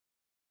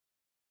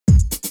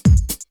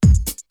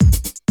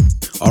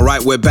All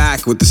right, we're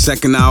back with the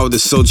second hour of the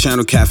Soul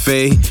Channel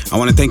Cafe. I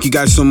want to thank you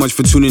guys so much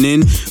for tuning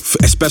in,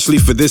 especially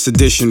for this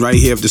edition right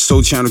here of the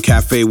Soul Channel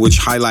Cafe, which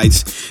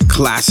highlights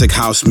classic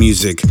house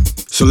music.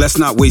 So let's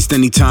not waste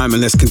any time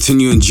and let's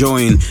continue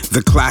enjoying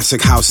the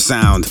classic house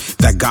sound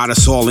that got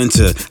us all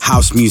into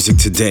house music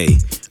today.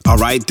 All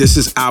right, this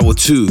is hour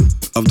 2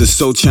 of the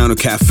Soul Channel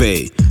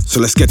Cafe. So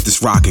let's get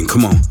this rocking.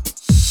 Come on.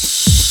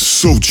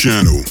 Soul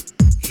Channel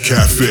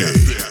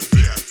Cafe.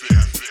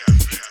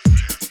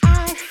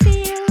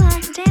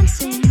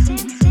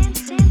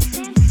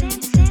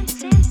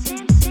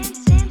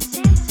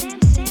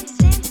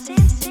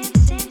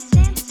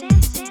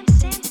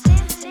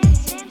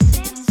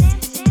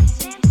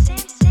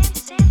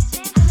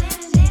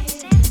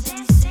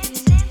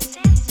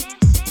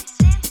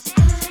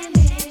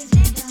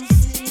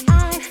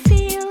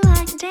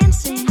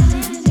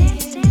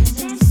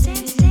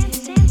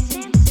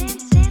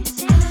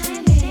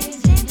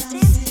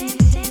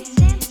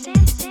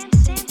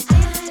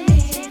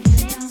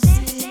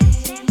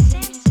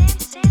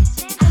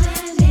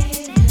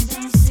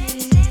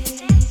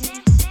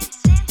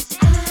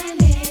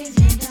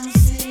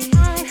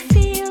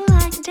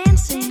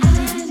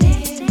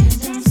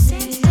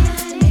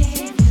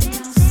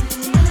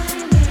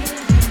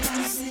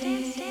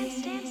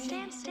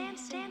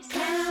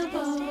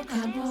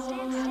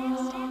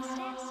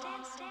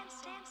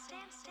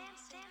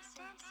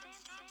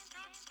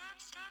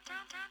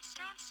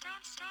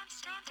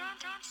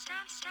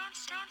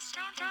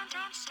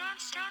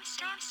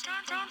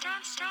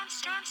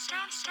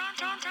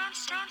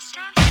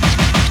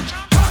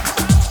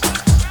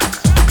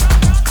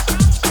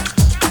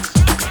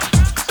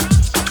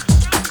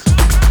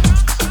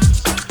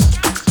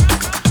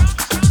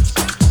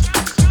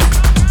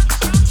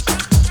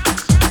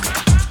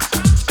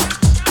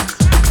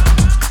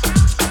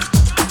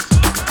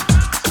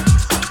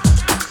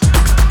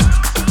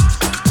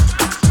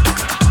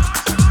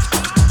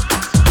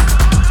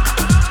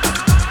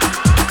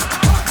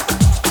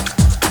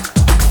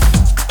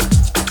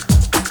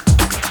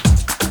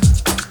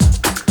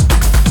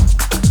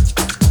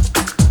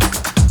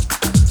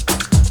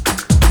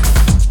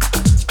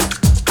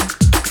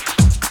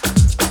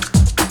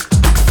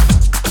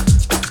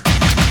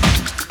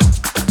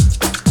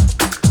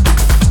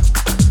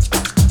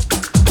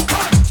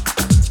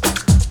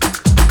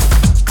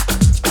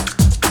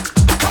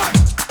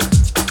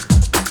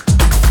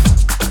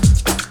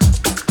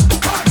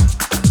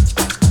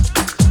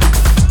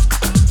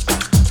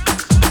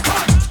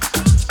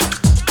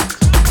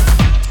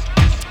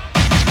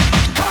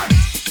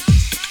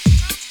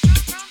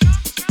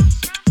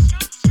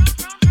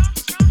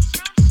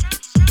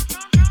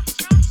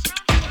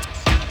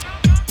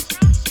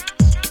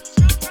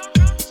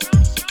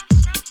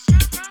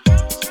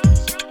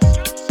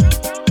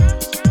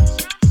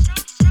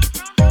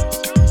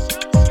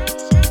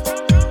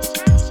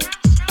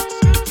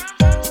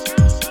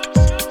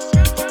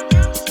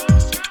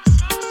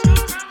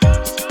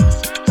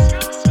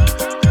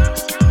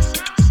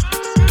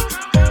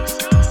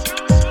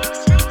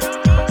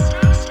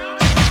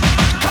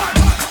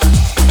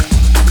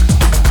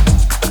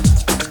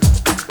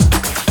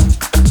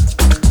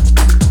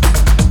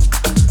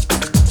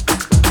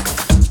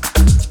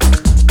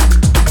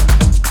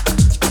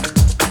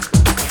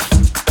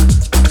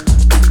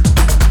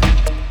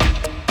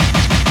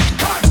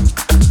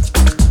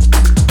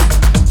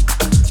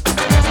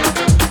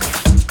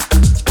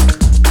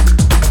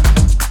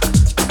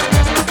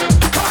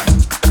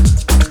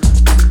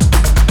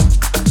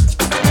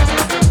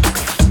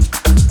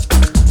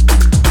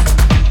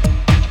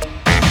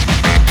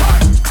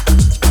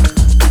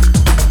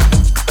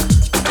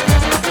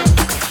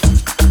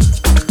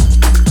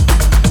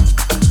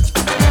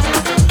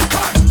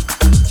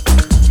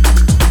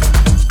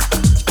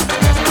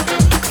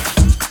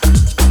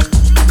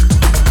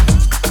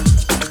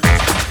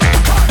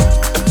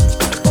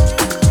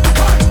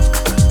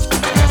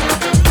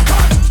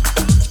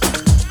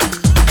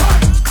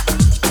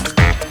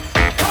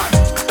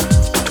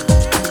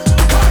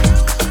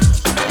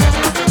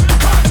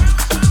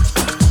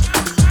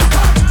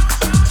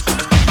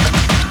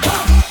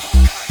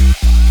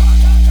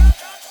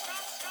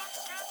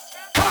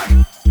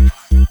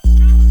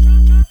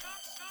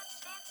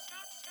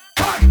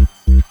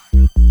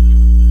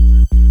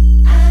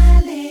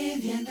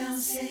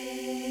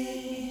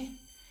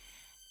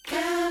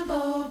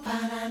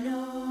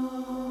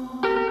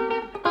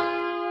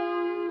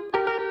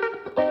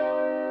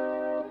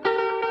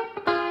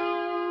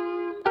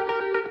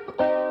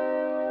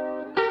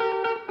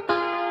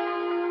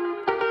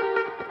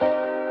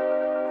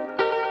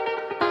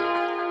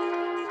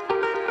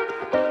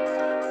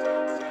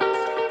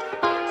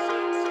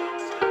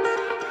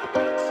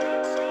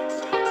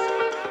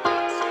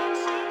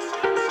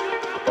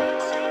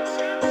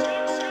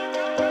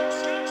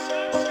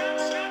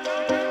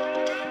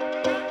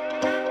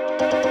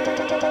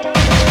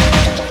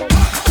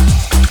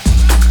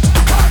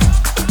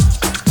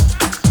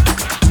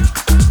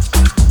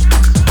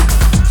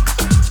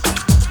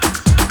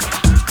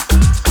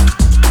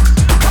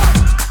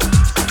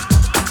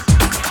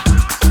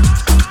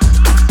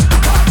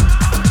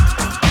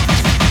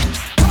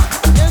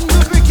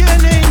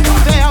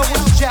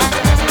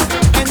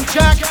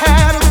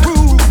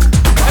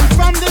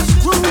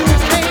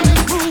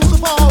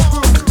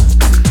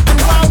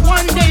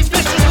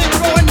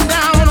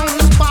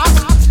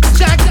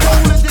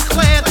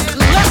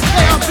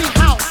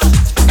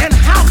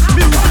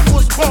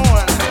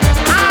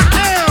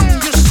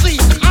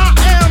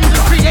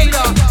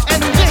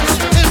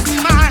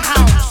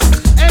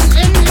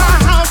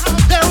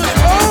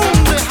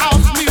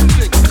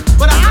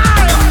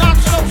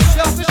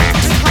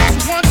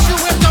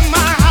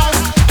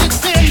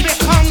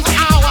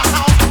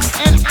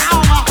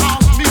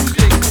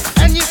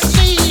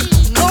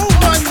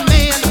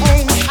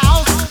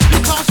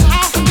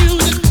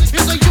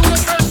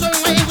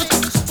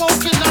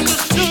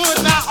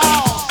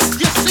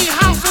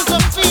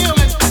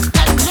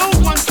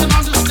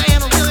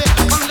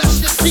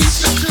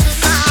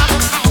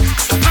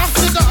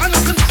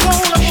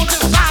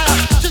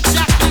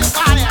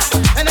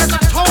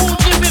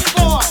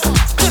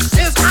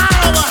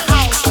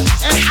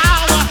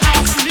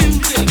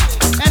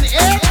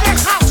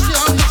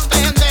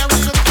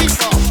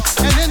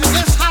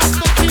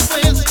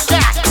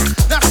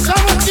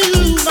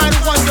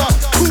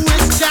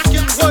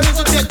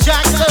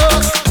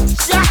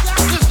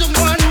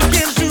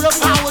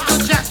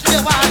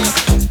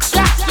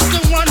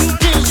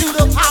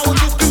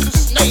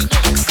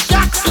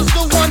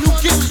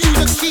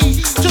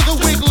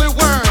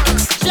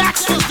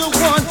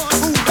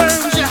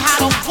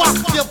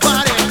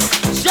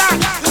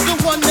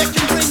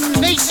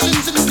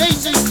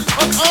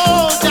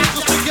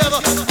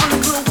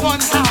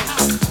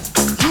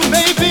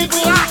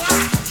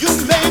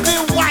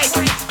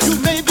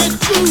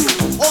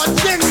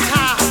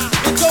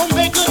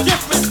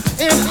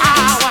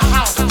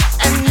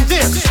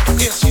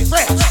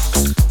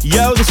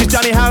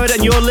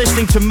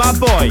 to my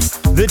boy,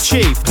 the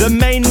chief, the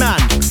main man,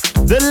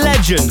 the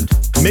legend,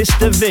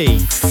 Mr. V,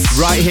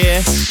 right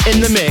here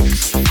in the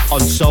mix on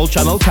Soul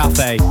Channel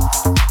Cafe.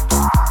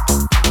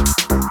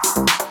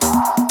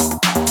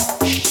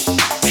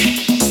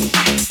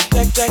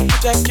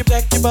 Deck your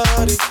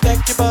body,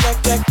 deck your body,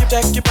 deck your body,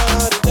 deck your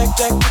body,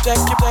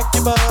 deck your body, deck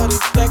your body,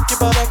 deck your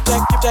body,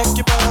 deck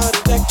your body,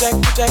 deck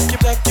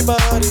your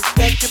body,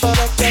 deck your body, deck your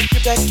body,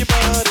 deck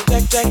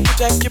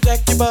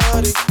your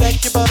body,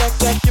 deck your body, deck your body, deck your body, deck your body,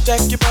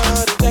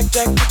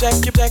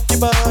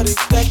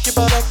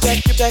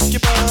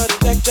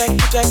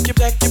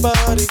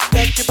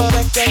 deck your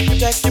body,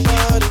 deck your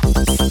body.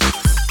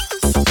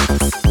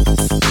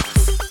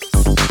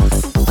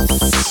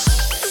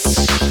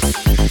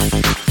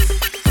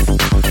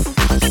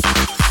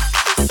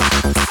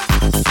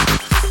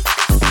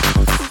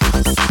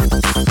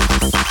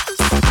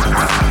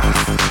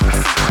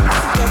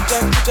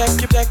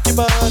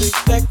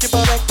 Deck your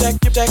body, deck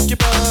your body,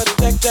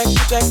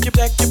 deck your body, deck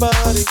your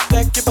body,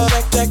 deck your body, deck your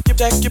body, deck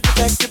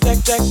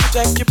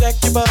your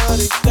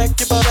body, deck your body, deck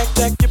your body,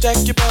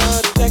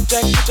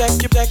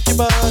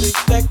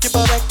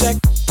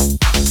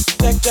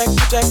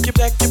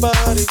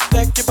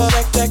 deck your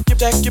body, deck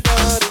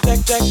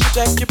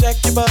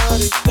your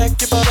body,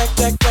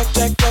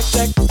 deck your body,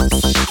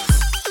 deck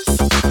your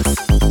body,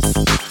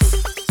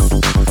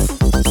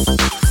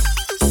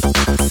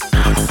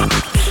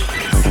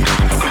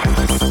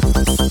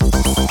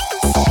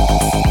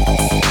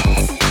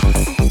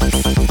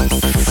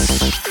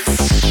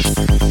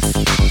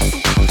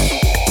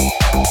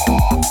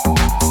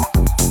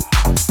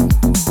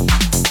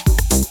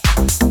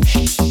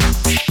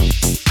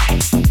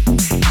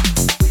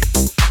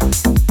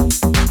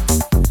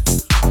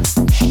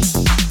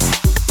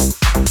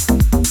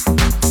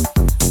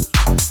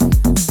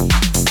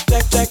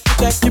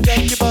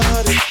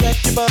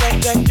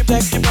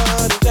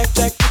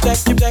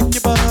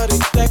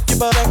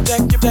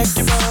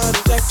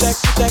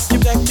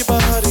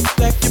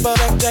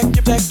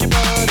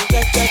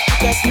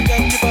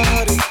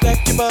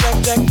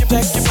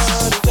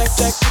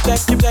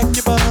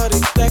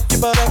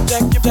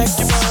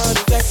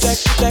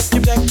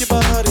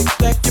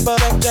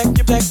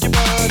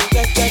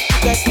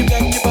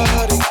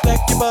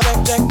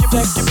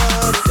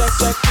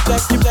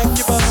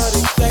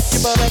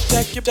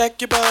 deck your body,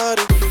 deck your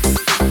body.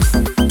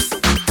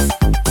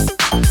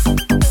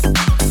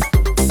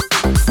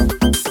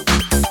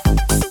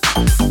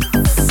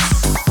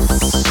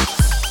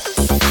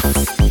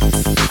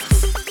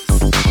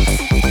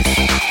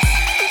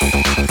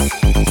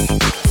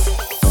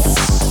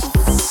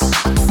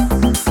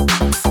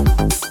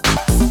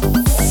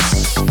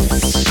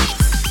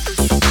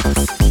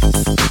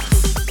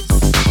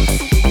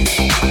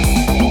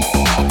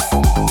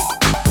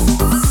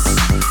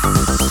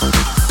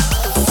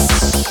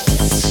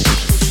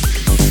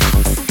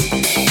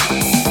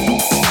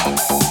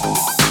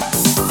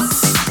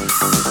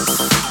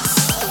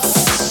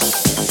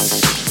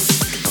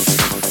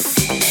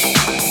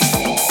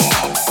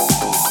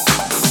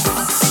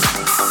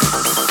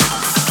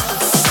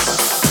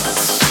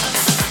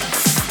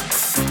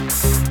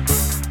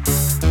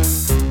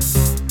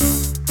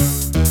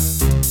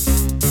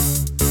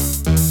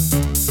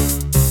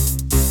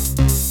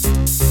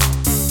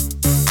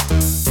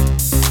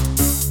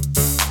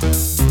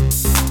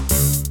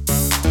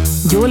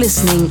 You're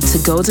listening to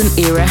Golden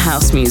Era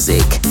House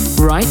Music,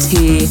 right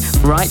here,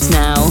 right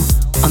now,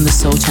 on the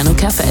Soul Channel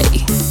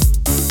Cafe.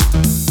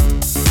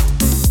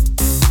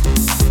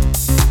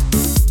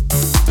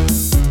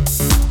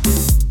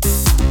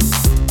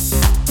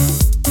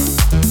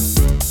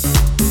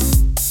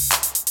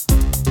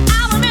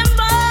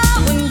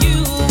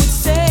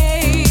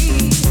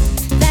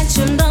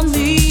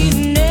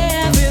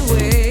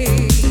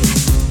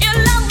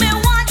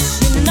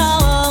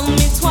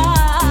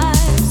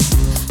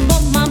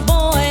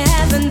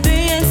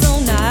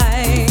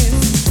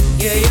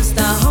 You used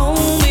to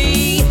hold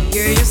me,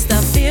 you used to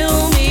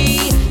feel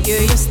me.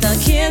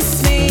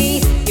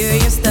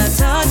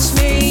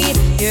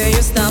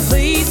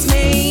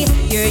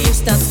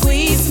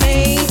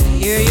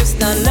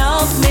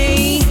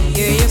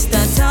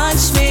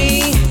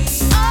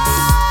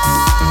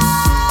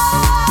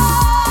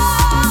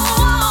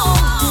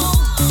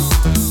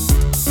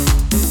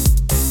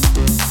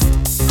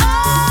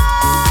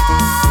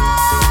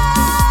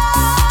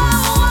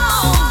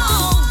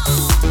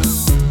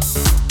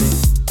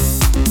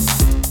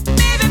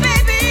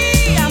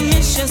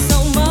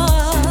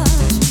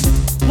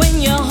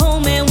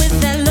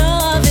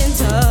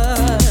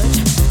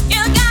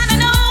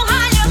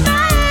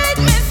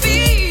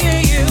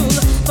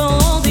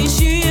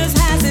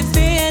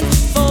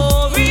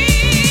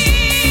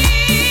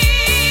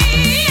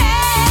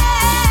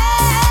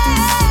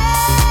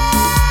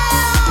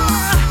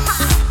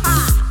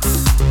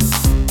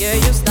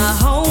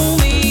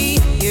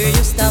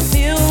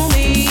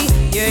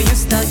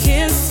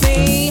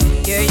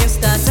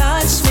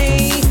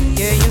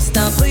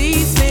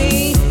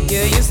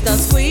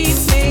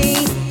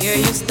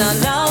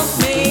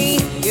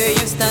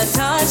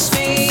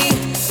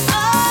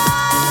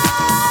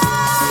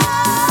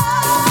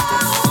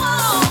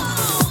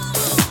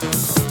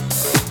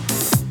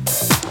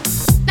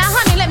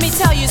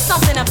 tell you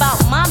something about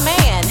my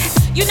man.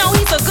 You know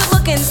he's a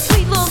good-looking,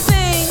 sweet little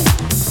thing.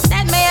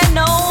 That man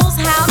knows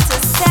how to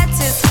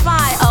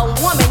satisfy a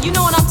woman. You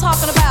know what I'm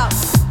talking about.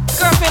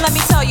 Girlfriend, let me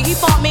tell you, he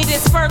bought me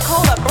this fur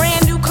coat, a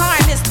brand new car,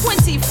 and this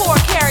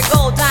 24-karat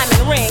gold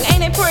diamond ring.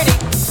 Ain't it pretty?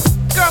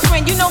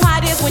 Girlfriend, you know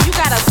how it is when you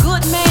got a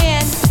good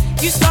man.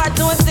 You start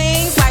doing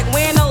things like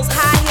wearing those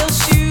high-heel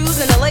shoes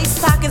and the lace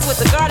stockings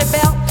with the garter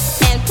belt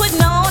and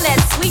putting on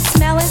that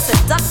sweet-smelling,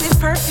 seductive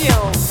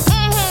perfume.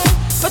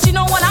 But you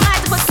know what? I'm gonna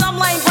have to put some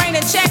lame brain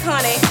in check,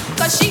 honey,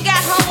 cause she got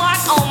her mark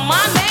on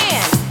my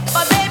man.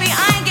 But baby,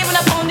 I ain't giving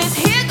up on this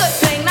here good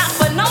thing, not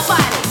for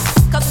nobody.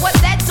 Cause what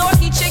that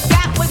dorky chick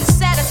got wouldn't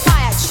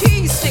satisfy a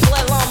cheese stick,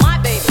 let alone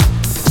my baby.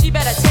 She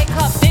better take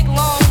her big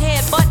long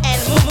head butt and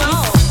move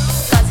on,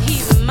 cause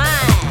he's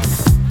mine,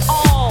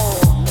 all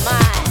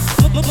mine.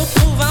 Move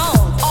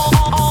on,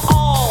 all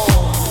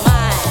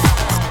mine.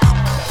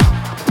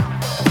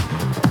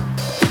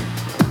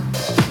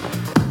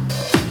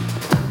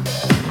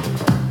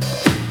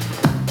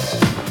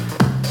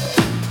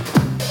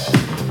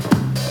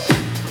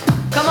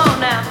 Come on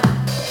now.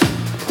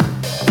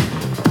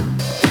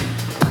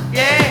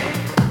 Yeah.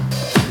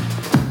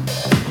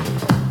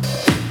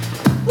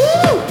 Woo!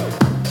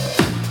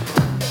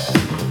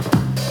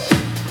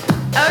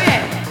 Oh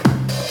yeah.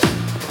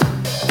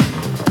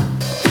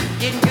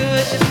 Getting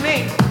good to me.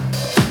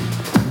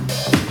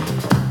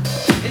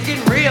 It's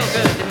getting real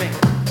good to me.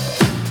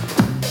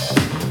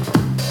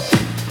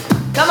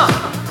 Come on.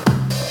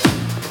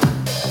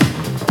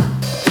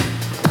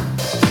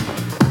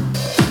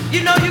 You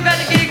know you got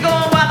to get it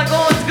going while the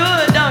going's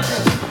good, don't you?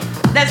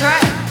 That's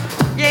right.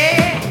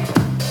 Yeah.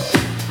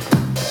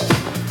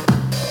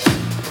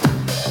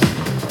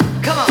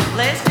 Come on,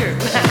 let's do it.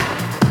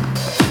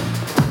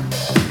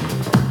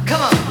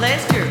 Come on,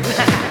 let's do it.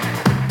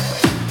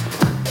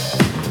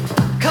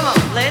 Come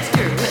on, let's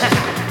do it.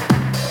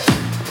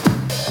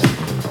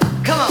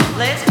 Come on,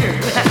 let's do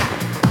it.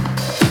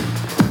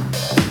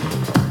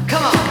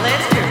 Come on,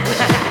 let's do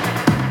it.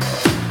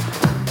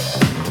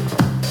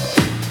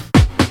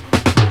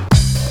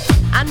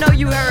 I know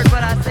you heard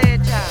what I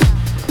said, child.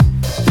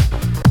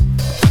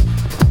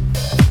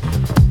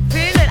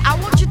 Feel it. I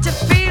want you to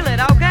feel it,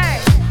 okay?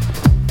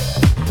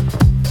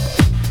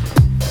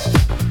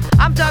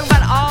 I'm talking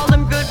about all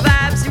them good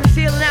vibes you're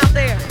feeling out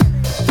there.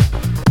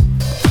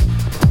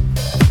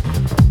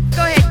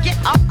 Go ahead, get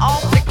up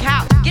off the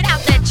couch. Get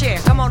out that chair.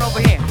 Come on over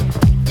here.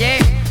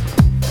 Yeah.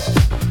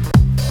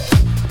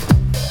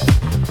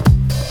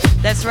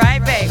 That's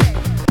right, baby.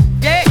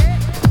 Yeah.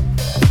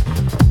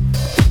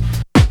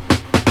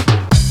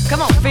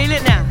 Come on, feel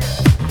it now.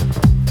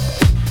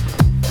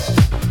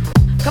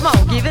 Come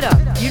on, give it up.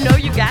 You know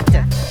you got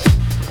to.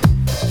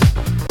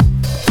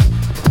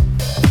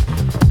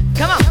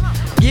 Come on,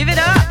 give it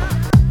up.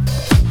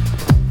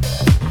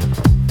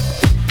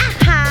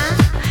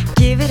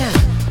 Give it up.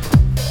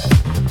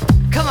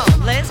 Come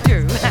on, let's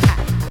do.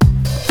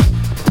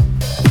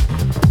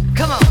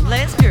 Come on,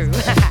 let's do.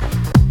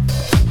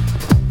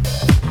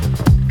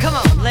 Come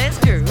on, let's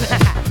do.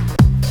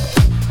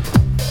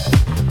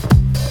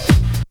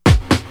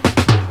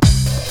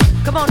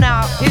 Come on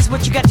now, here's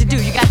what you got to do.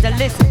 You got to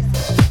listen.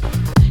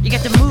 You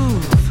got to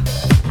move.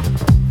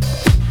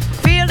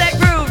 Feel that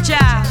groove,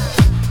 child.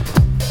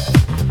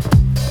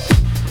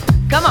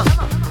 Come on.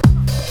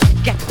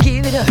 You got to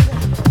give it up.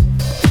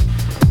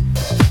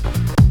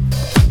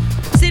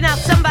 See now,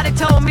 somebody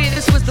told me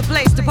this was the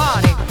place to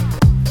party.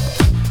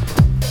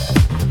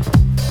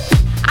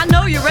 I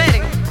know you're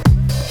ready.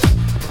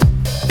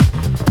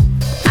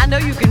 I know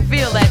you can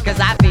feel that, cause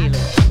I feel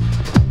it.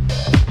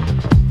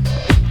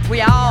 We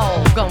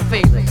all gonna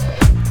feel it.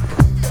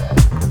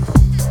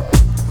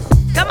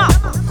 Come on.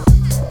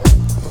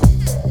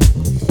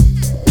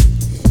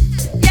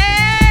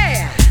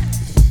 Yeah.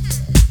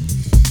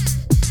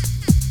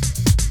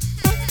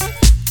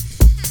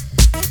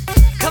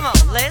 Come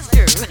on, let's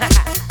do.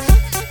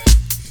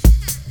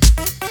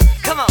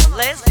 Come on,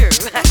 let's do.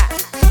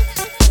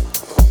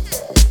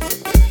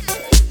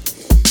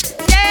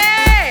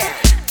 Yeah.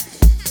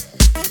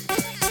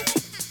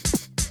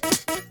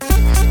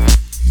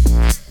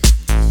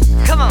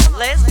 Come on,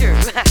 let's do.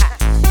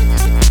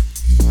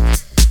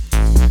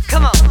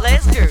 Come on,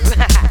 let's do.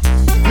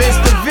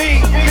 Mr. V.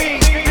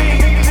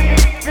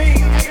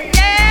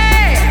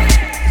 Yeah.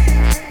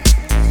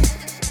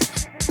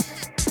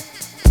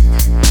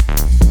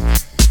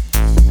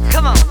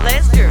 Come on,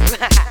 let's do.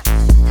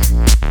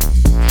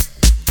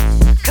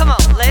 Come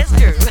on, let's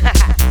do.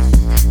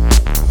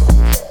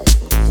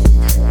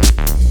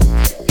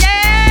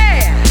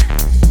 Yeah.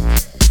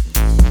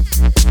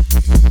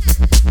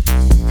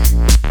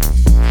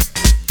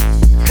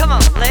 Come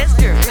on, let's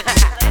do.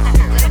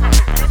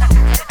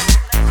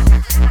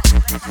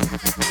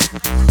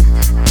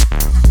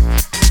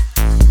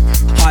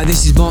 Hi,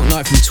 this is Mark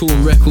Knight from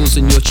Torn Records,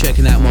 and you're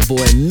checking out my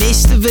boy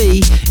Mr.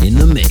 V in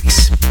the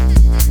mix.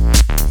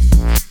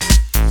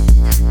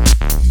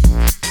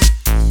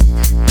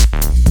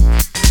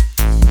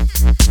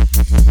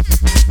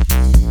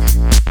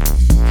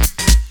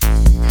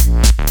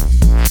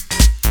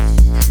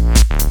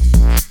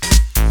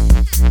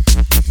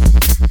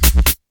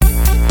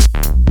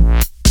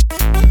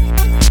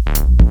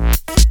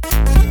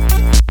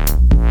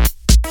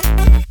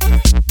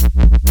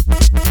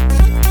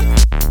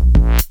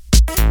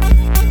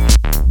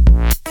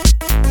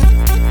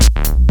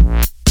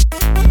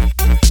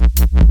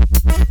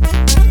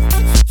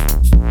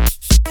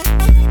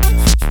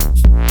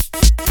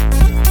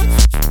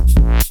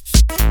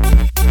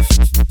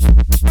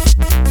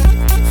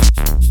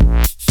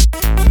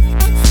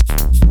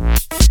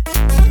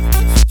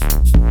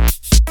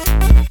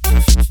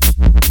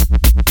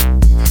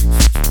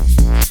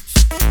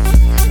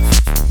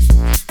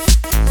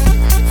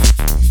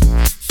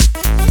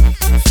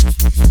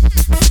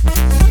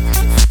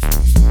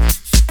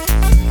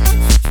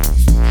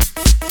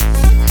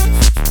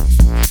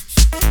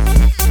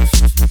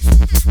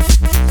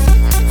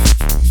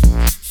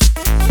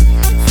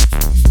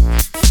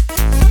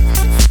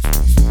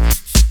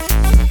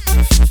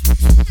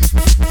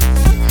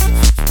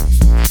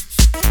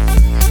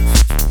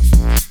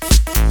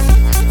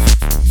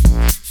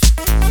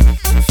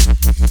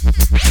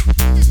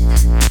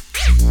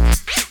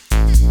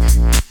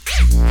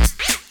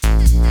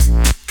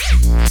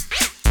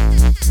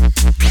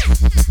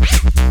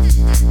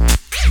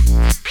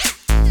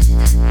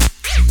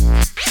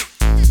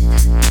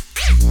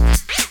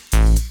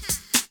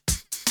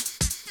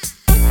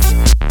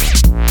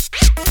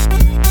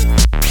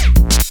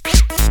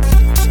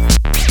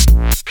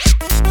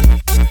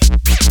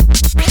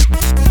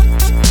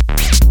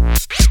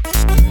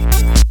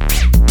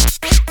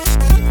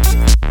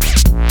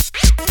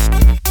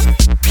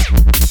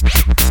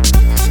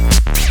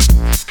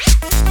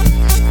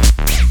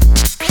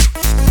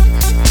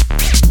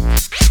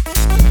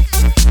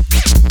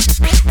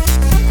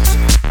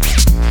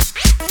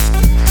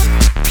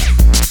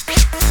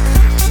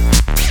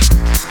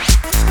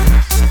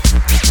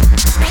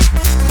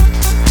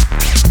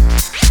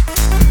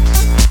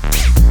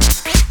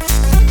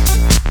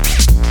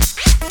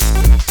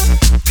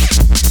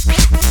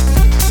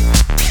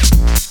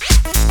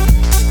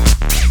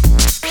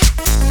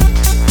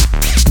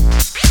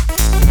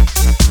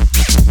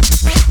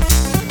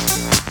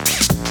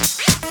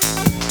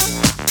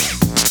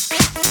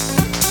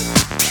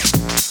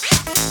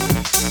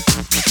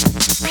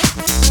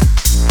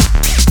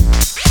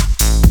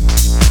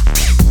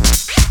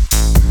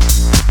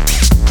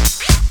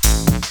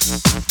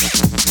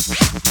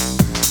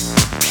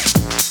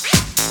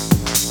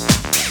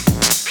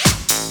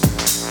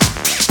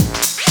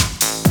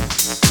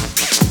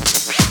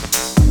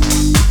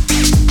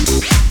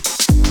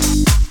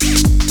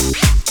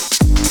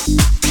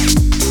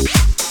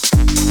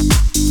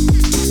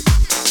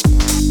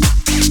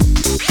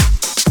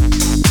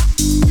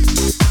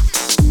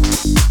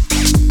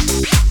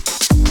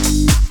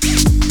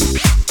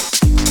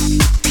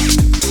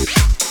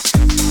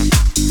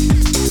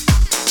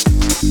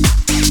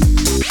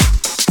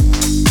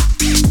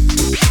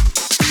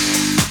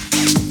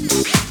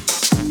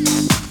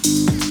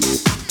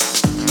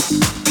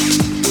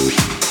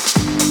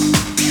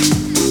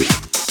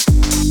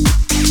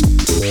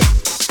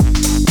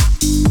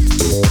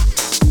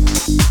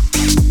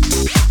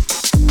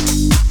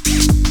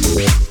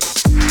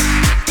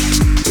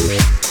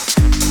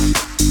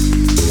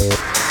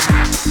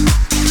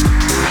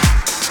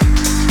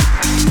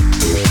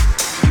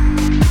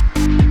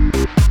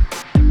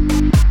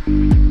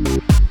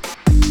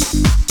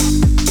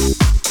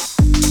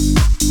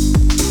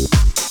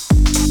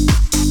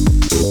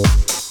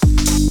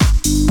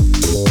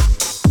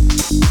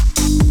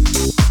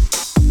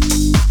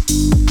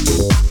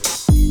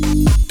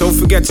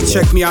 forget to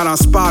check me out on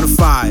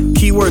Spotify.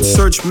 Keyword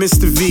search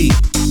Mr. V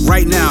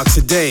right now,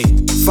 today.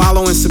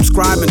 Follow and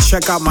subscribe and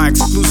check out my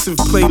exclusive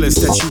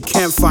playlist that you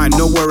can't find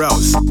nowhere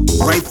else.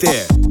 Right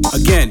there.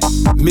 Again,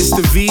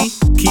 Mr. V,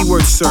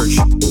 keyword search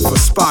for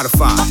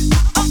Spotify.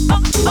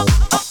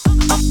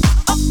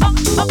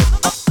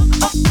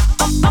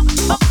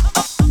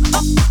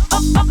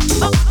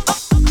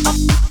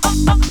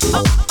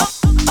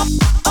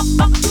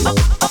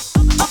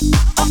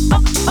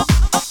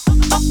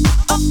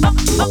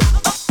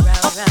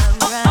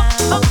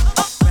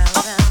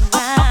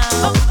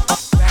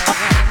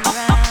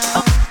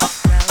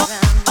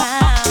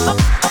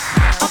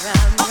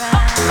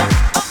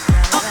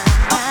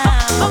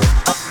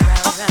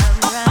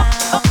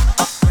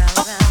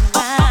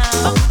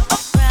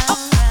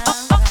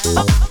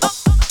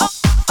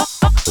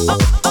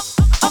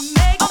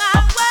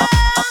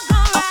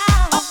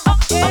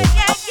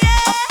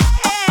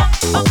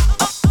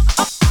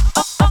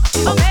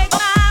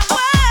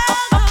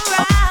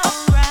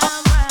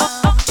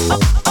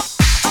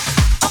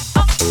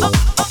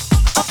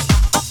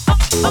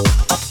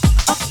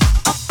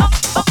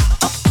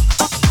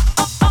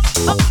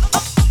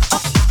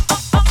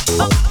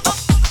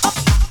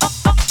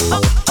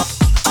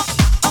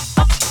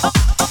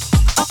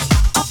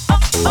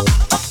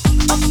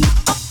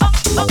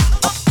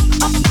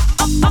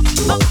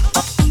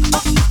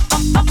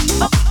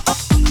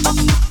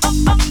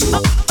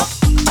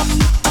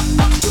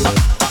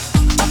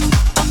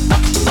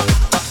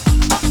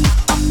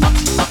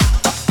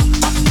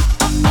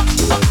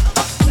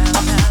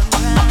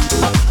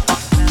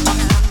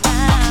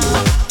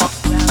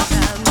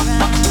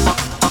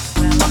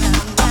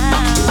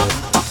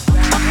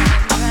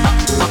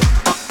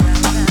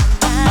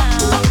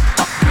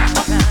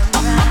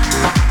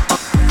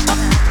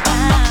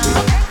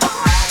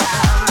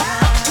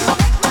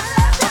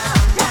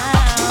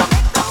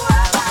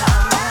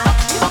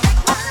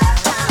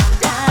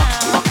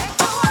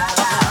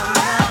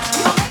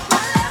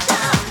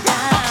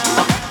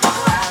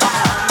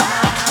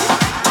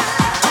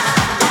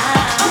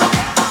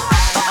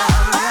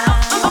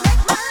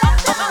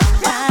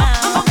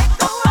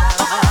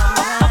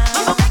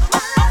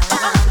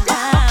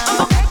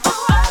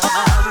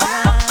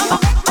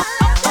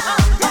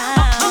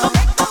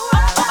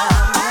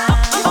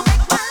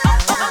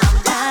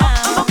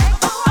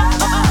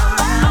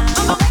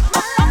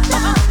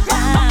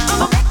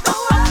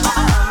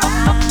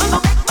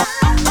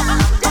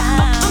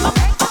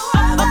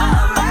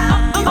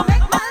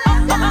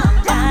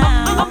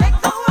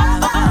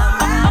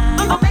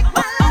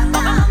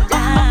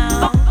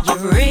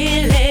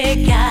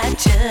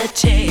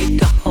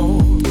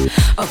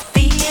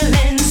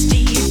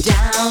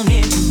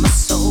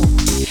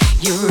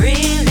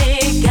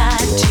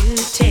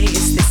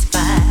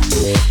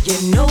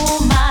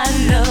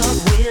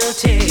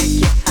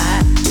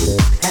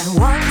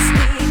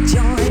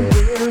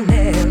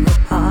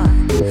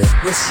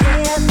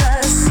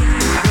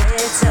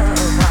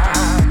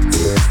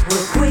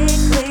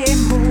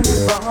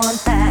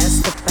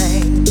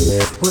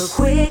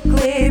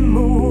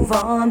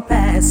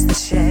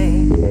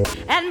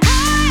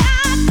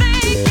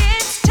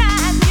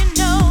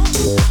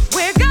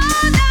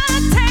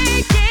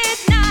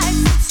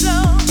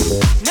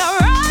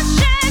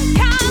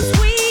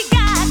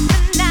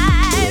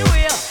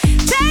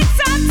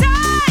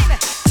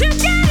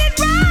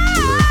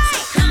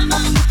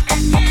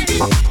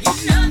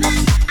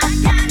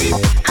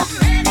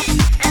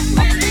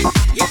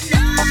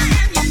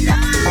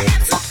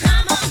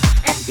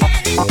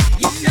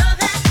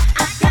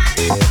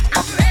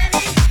 I'm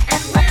ready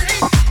and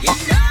willing. You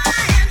know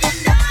I am.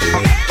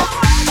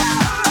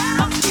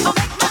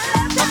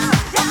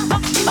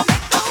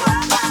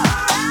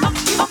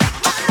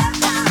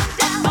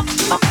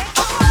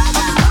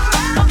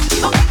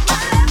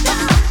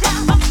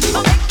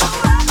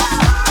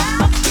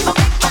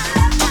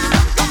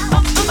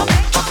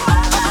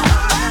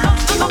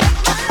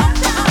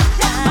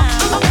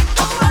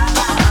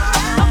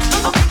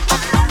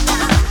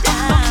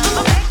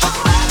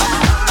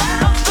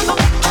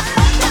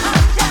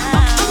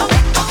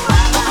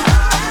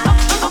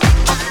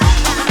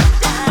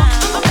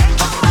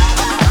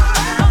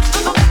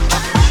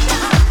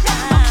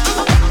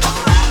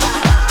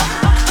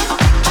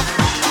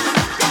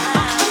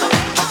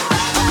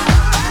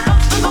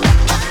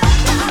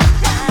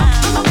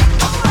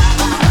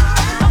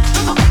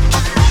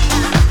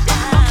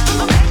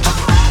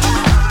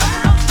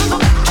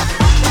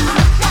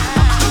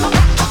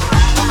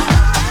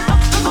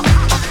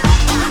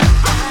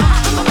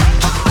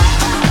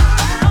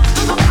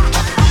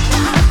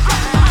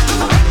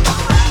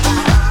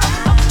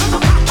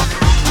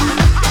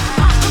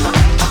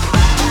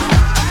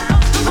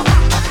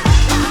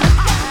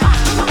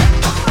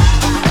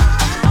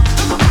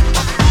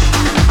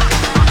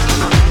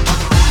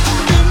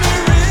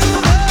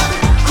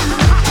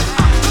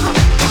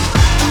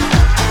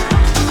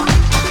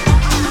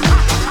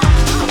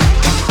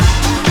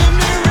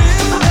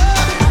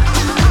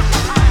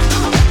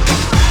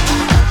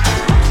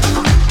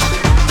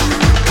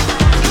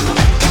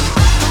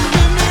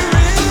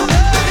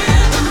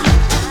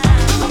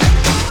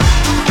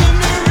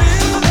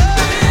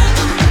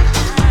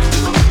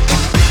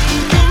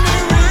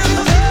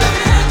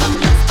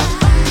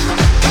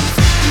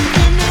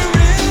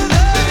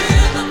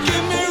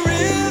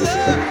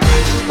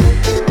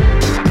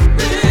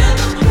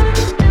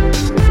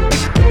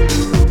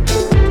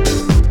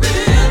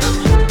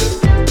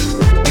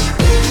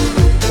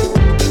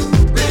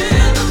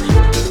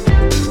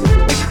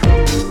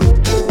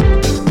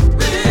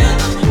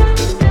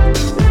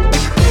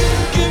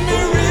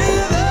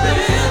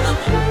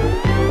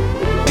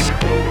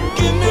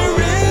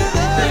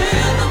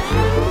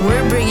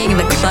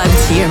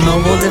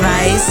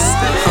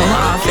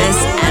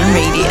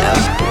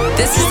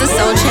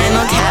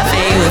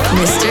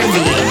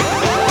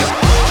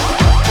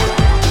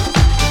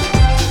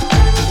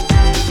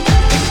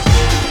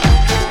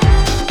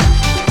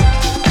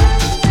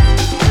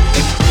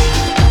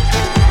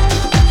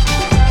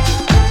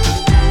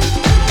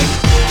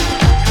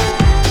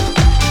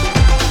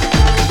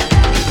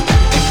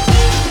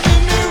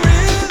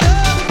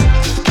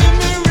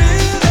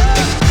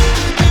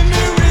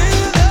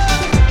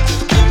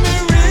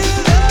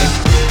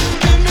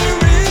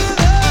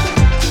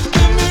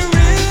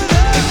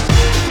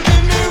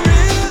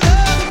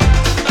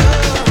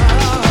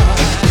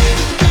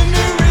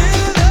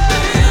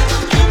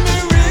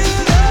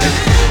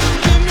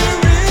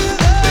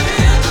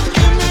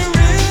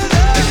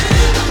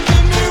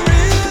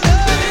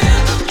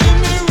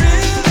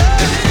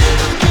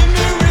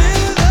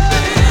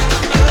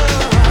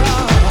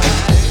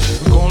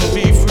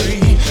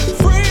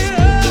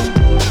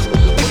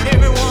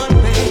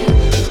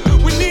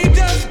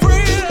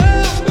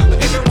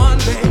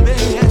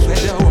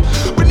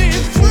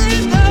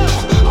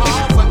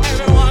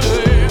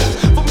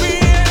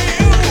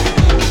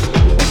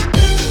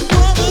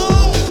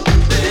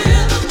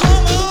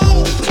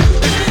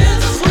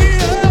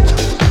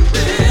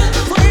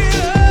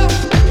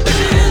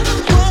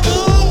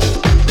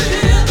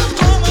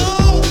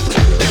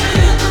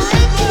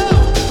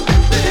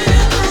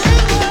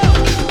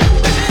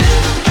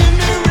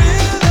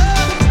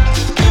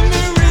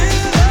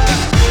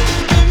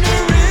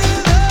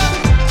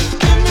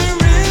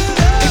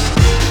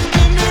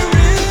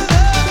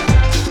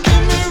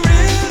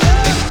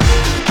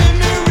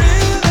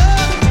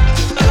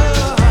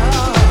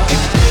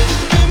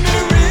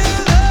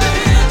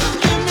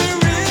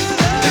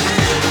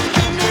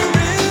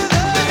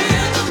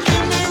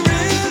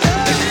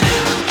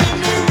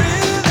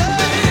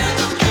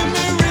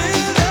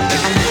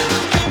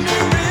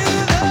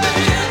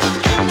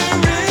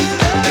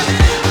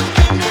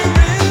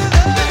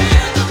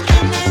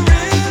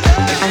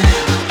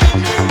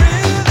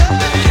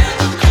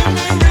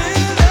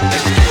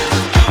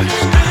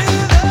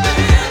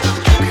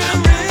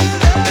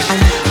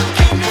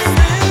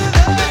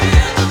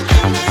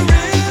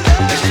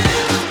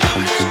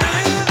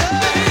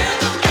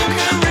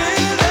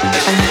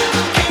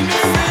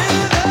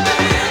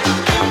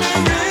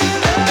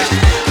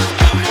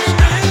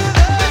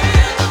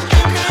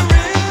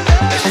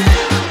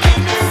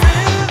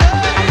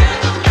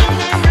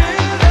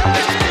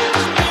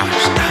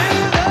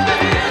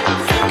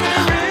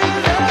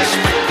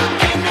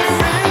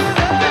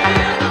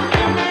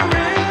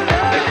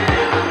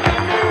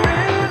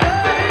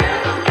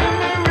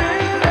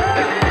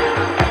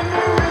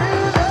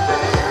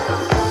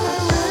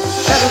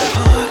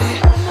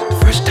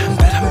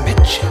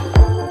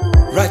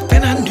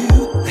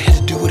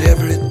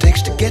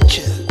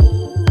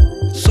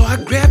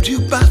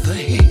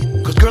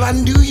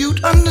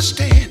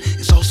 understand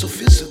it's also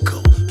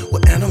physical.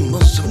 We're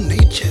animals of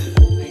nature.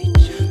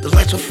 The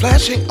lights were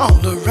flashing all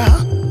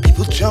around,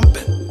 people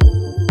jumping.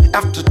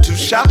 After 2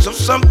 shots of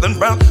something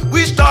brown,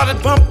 we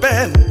started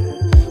bumping.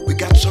 We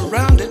got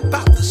surrounded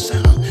by the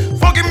sound,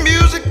 funky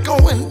music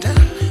going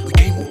down. We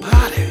came to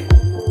party,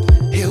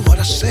 hear what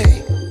I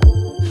say.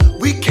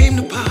 We came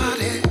to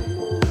party,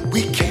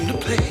 we came to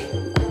play.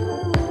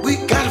 We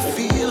got a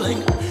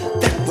feeling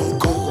that won't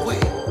go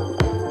away.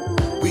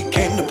 We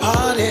came to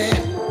party,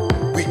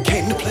 we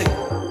came to play.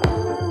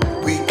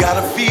 We got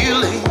a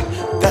feeling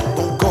that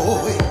won't go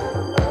away.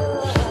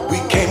 We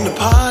came to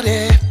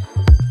party,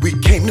 we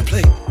came to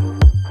play.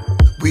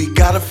 We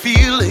got a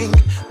feeling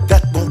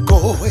that won't go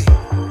away.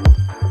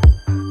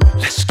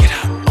 Let's get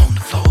out on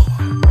the floor,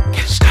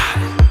 get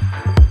started.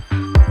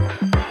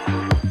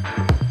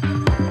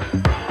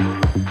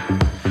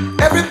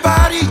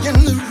 Everybody in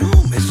the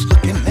room is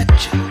looking at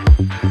you,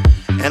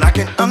 and I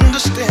can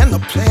understand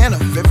the plan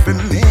of every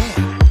man.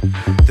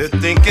 They're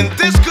thinking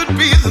this could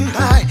be the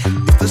night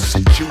if the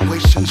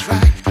situation's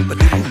right, but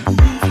they don't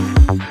move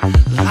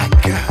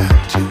like I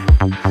do.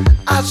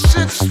 I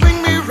said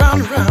swing me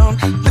round and round,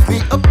 lift me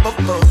up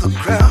above the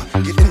ground,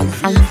 get in the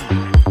rhythm,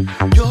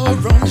 you're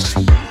on the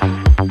scene.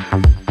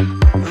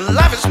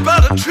 Life is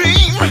but a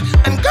dream,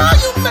 and girl,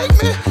 you make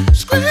me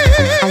scream.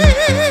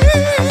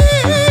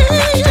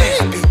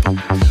 Rocksteady people,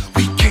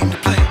 we came to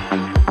play,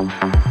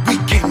 we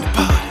came to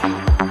party,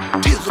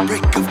 till the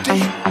break of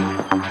day.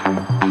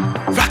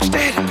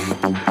 Rocksteady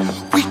people,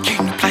 we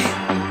came to play,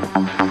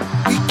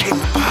 we came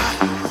to party,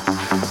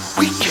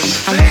 we came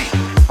to play.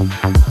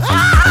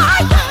 Ah,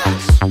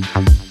 yes.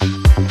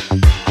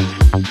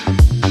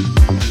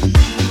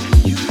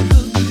 You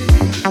look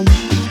big.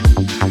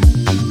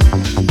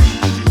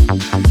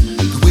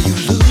 The way you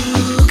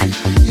look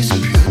is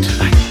pure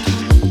delight.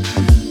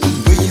 The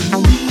way you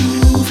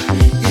move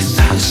is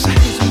out of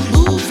sight. It's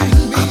moving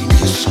me. I'll be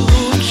a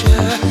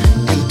soldier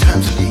in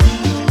times of need.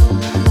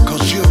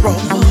 'Cause you're a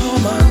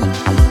woman.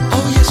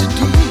 Oh yes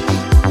indeed.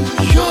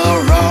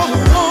 You're a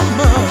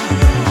woman.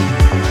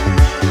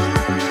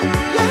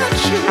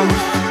 Yes you are.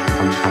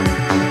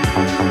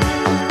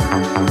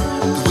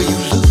 The way you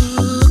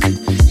look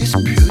is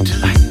pure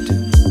delight.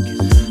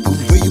 The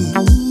way you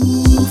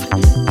move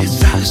is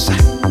out of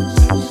sight.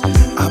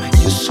 I'll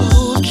be a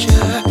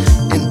soldier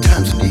in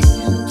times of need.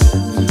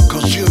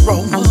 'Cause you're a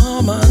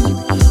woman.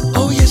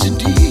 Oh yes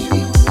indeed.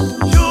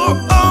 You're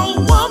a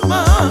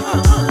woman.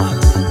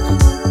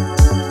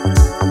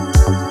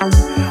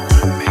 I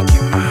wanna make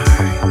you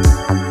mine.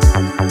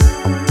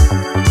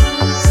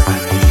 I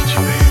need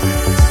you, baby.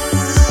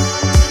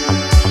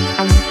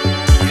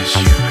 Yes,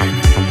 you,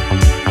 baby.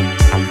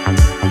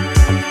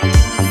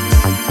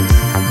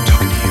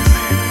 Talking to you,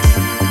 baby.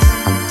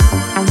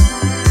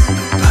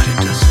 Nobody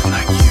does it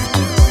like you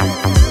do.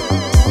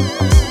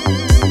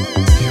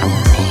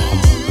 You're all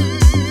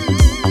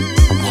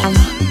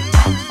woman.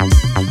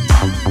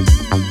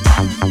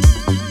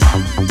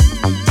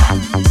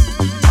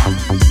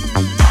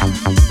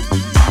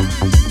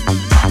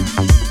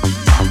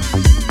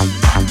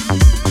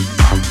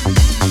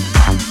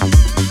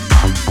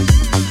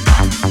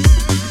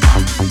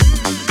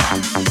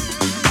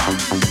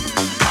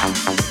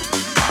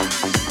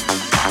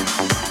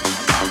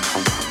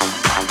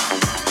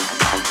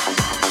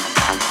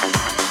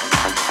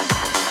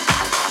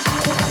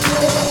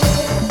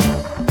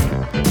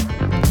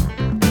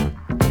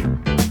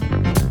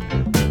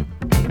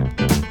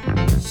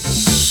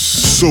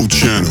 Soul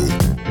Channel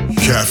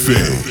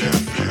Cafe.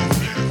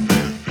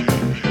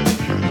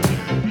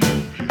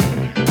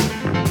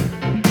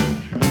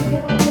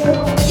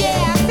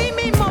 Yeah, así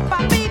mismo,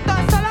 papito,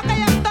 eso es lo que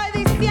yo estoy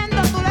diciendo.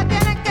 Tú le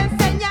tienes que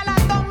enseñar a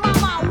dos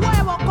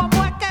mamahuevos cómo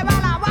es que va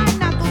la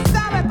vaina, tú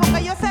sabes, porque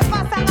ellos se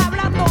pasan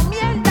hablando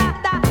mierda.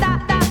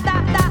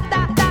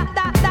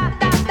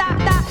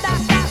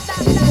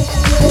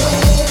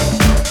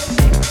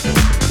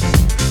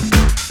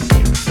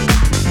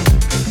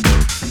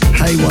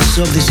 Hey, what's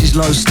up? This is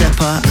Low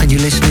Stepper, and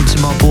you're listening to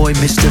my boy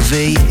Mr.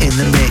 V in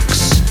the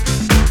mix.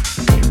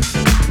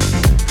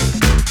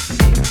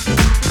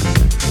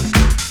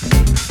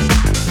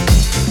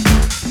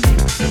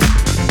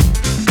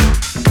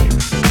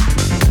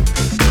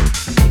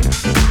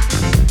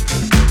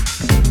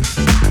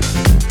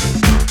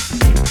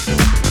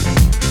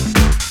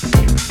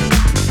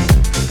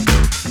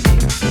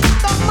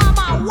 Dos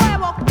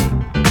mamahuevos.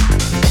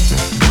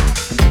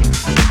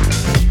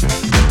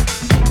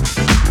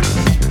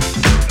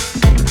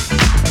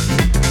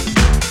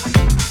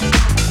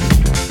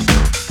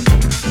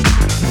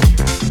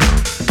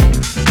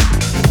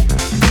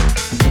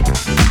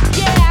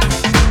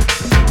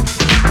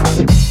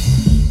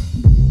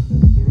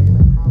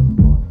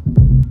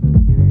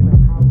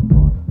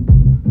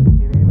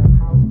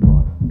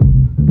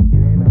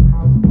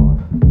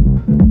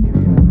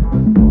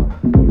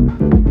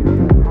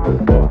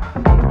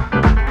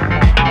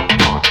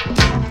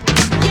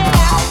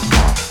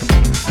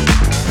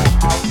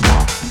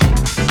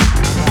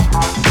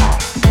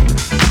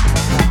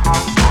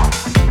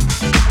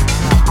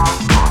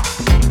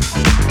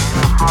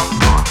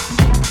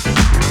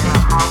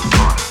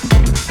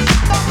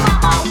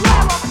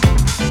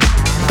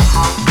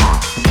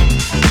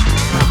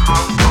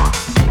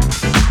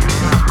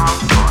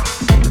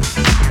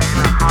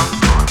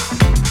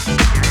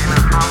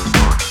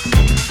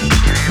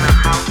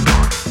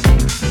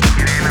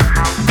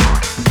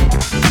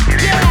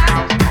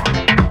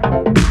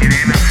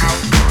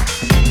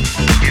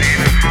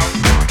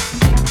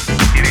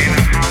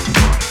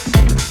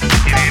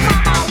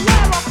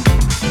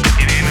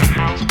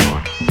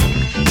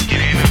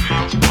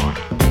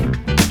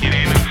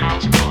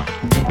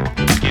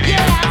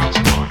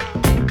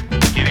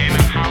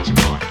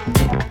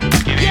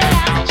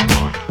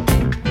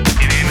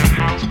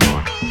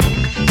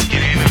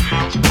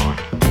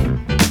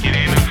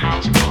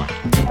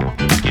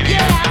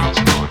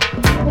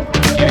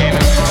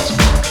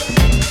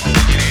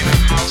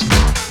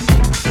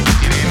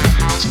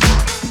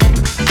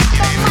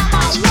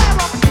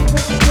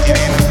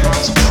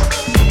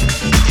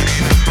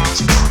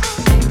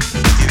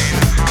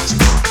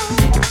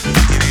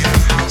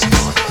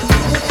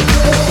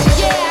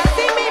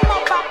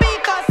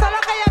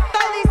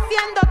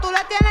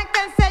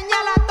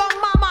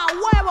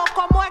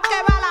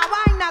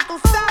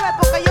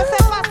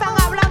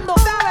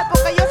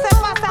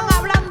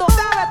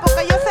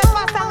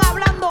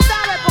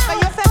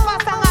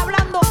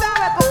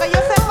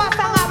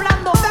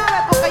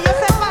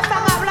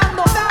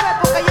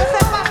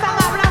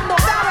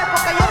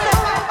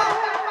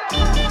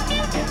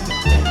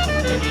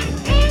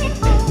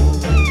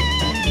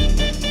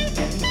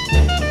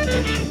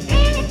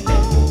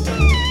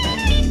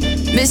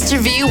 Mr.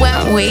 V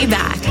went way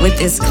back with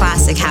this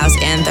classic house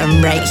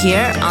anthem right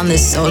here on the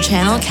Soul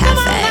Channel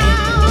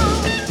Cafe.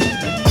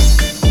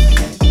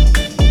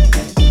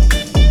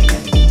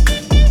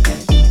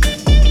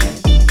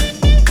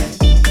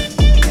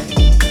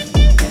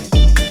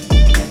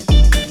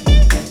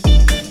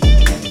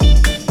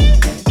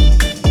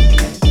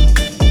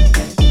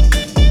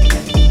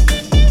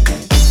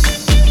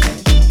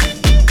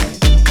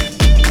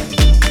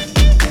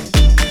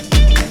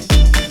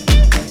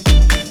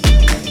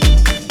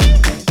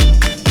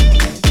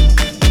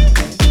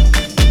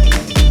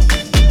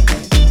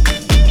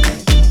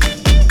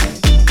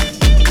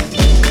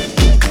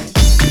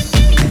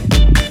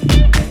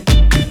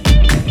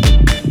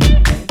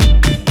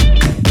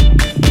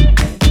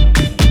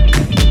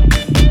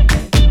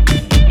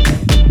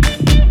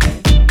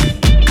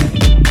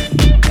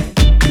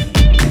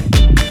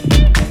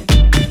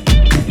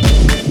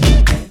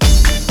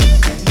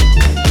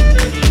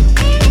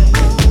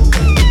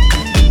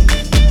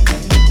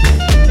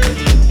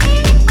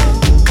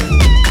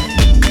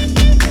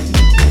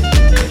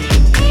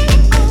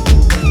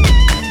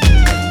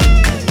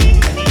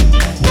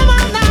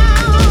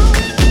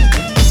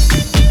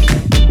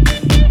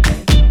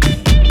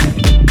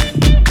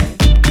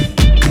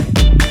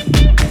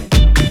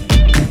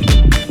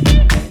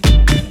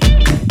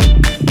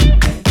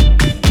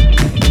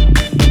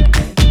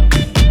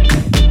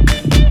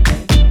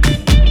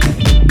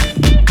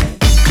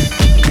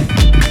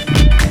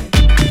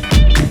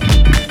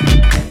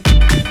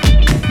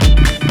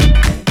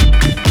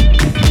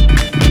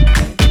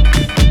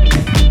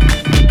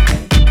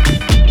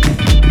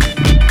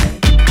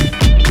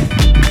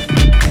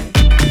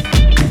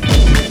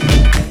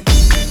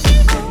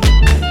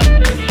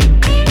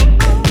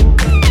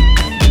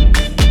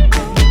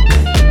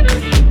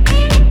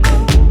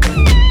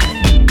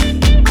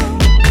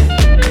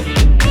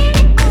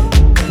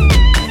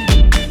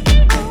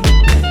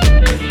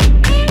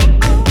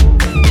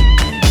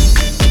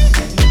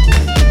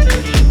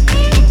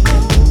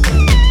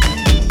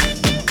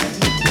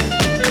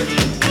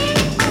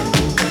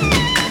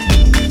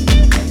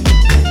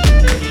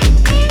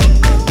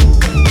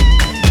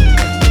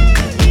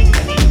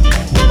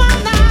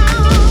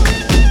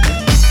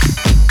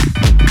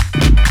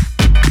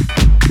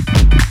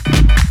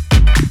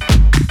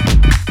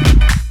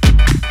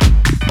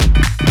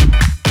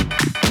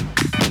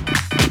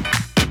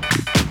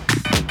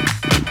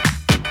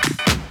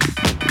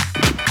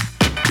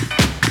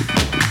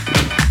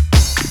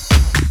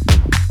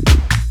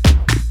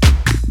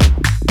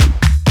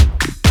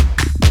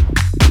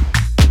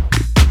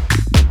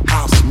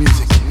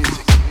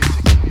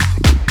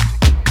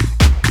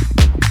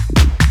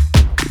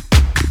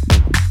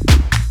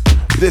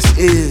 This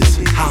is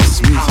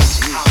house music.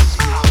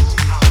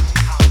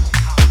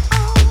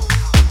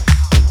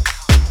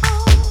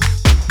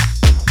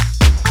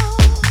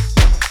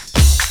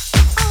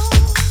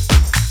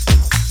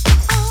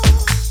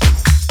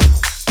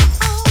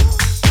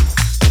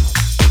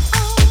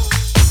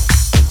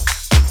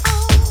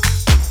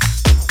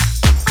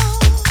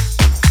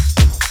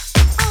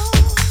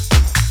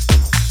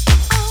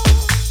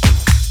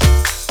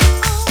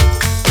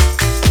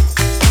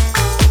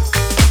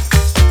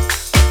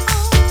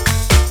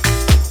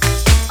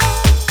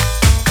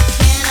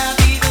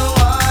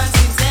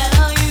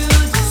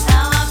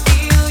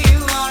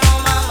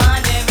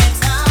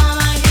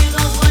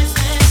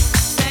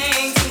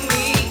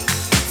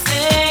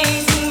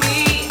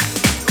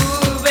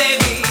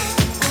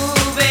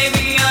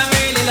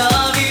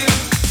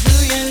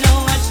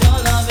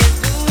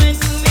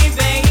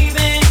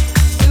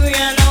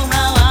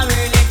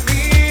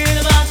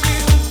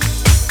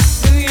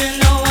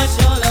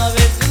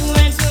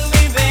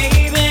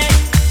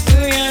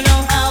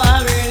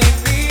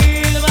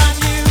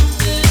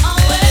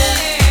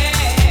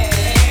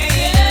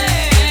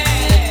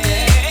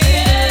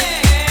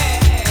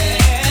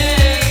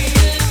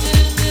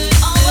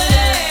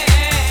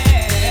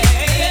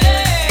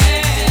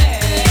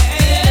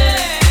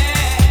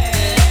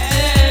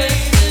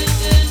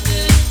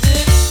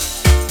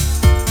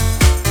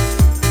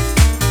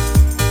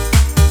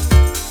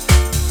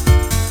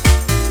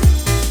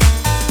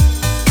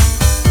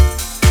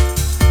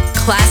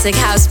 Classic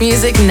house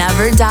music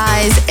never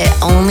dies, it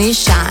only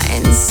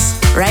shines.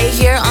 Right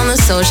here on the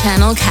Soul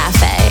Channel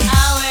Cafe.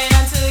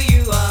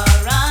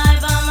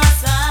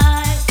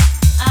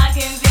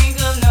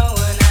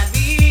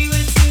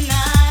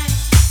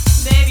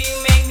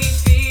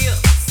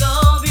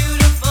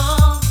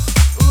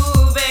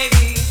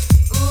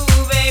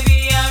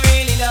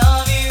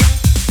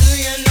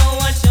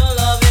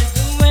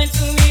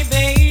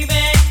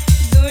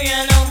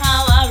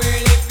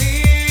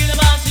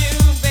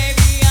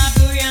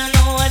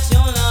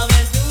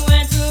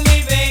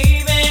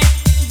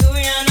 Do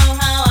you know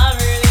how I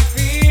really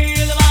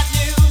feel about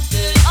you?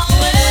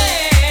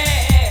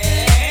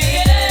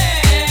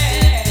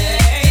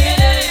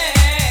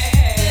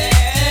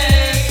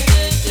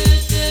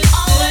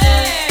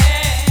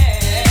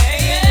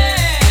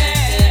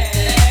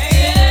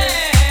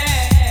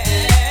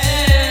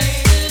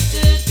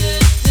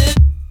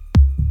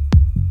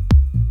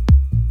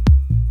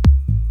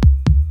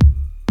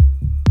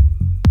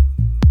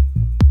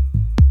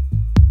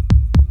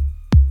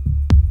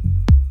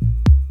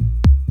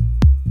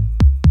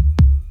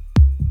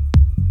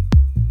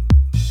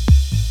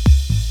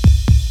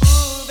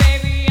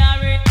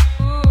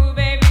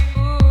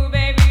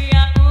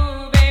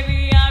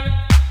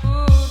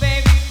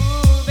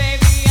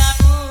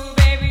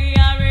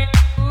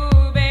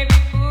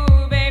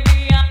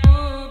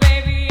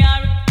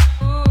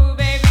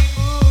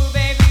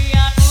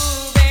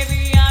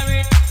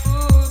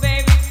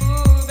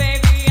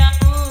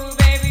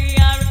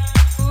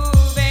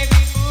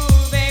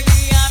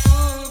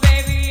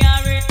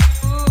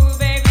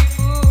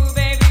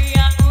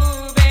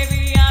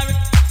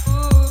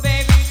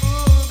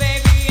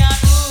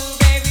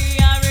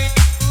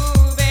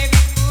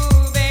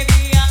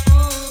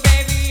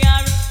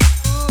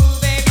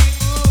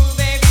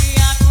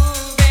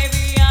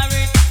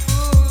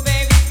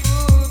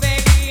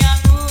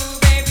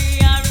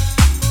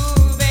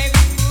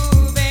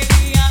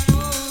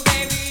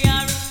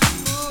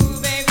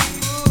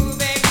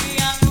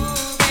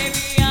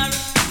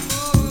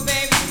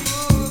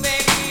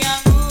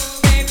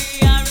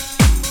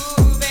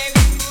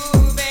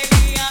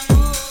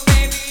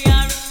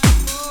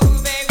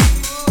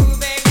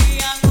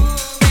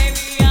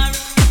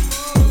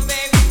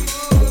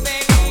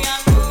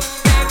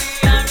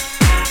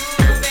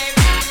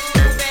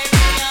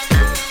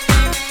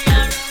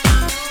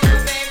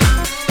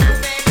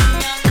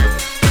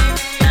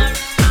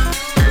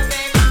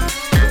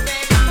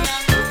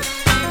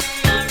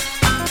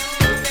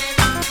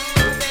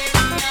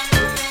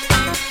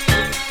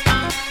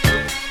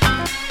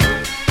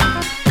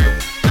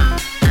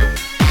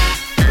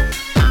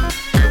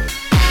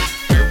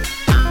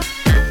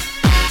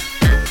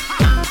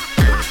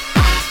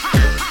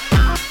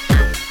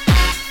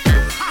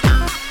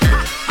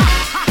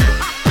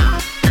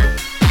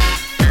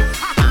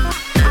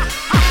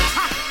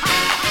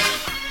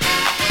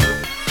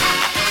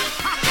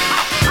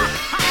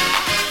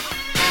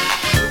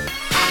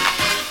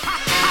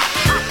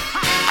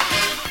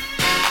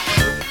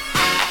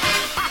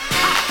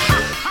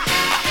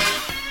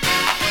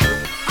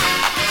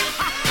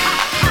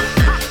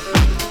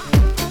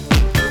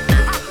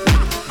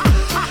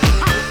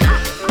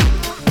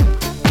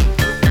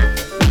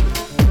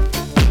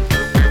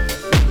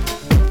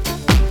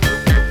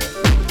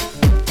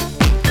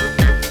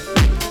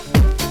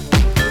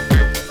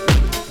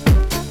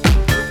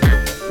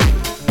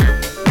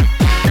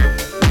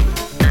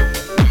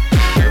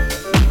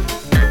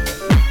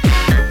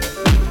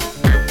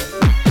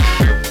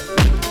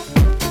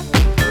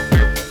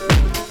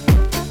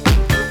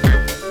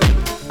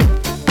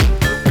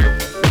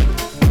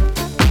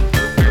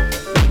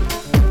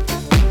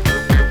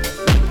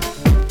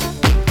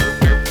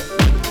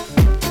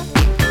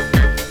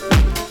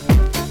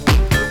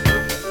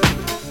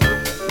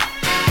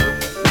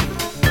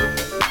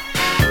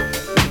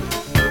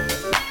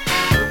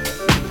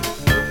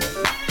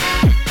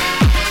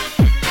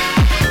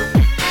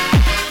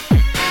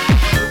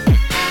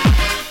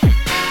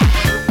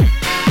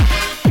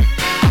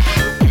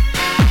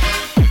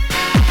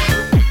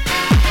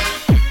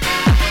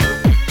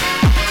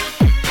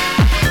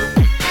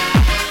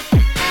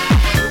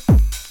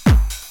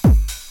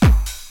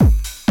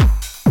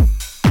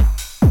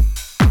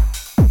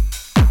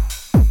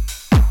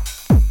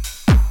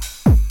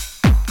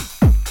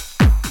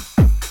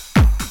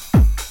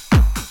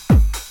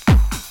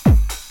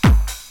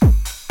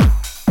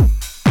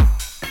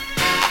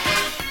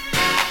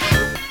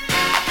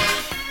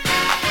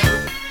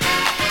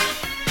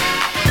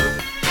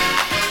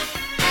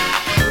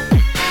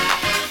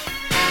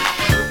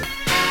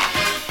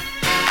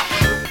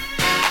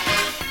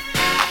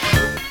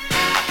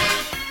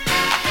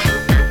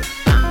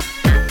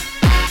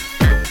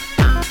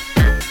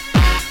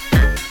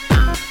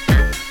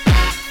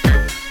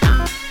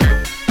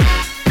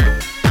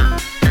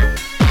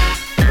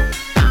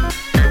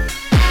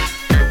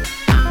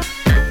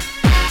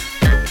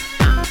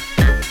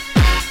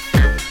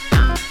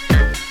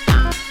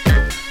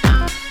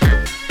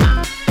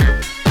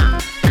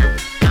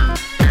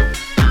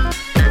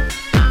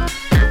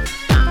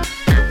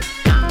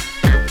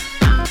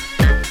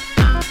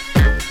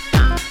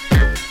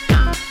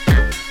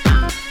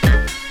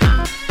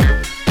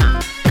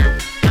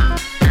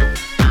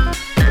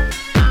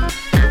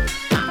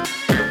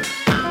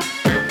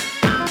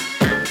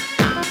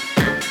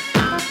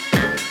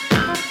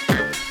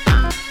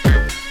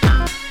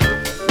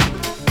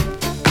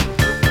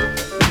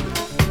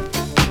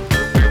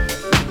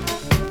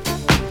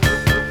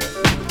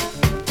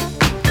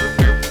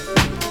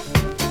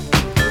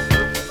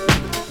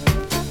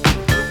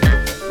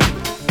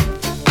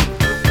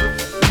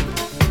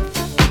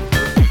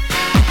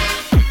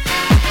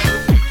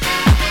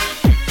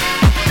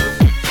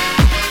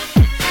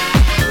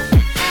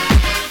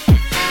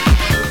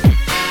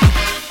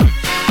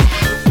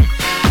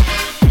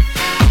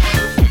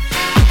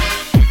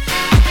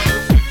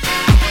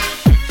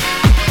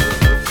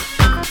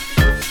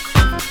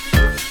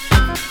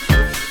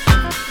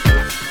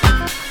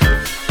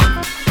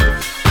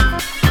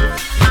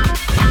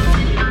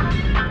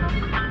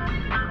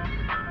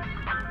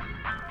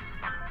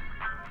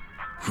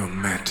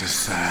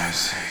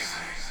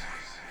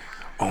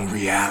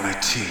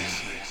 reality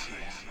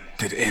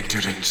that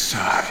entered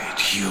inside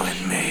you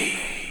and me.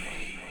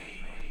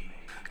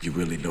 You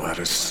really know how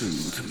to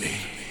soothe me.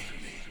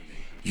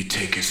 You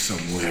take it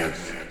somewhere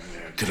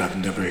that I've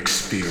never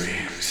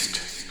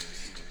experienced.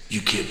 You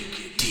get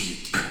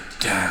deep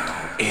down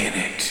in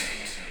it.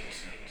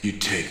 You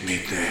take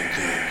me there.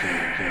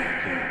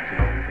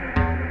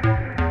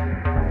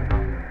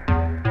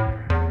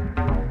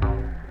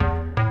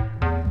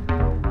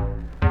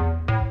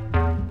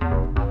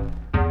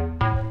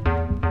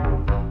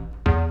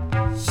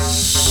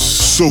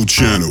 Soul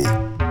Channel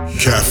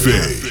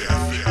Cafe.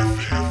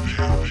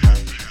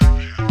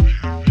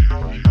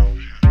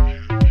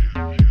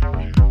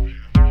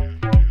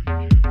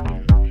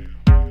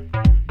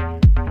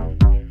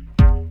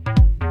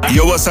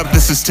 Yo, what's up?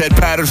 This is Ted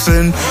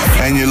Patterson,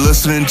 and you're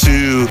listening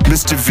to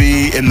Mr.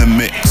 V in the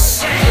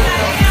Mix.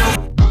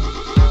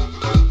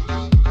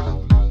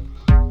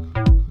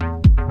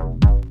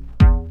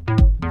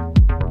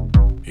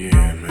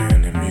 Yeah,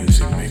 man, the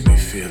music make me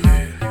feel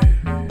it.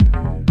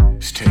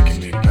 It's taking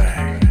me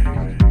back,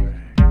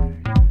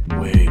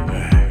 way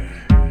back.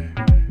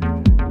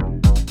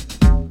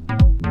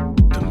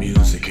 The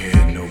music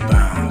had no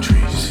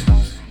boundaries.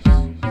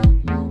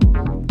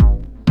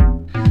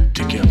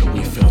 Together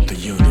we felt the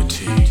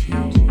unity.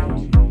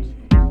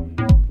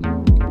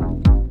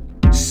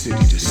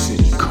 City to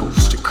city,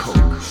 coast to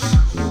coast.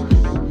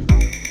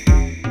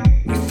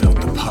 We felt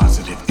the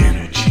positive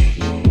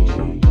energy.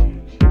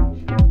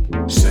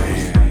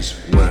 Sands,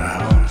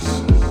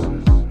 warehouse,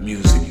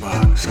 music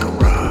box,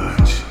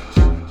 garage.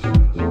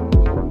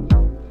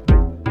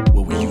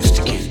 Where we used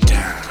to get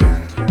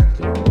down.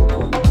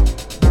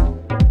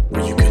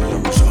 Where you can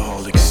lose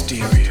all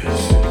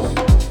exteriors.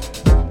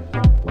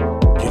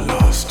 You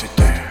lost it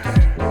there.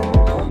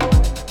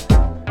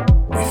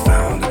 We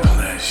found the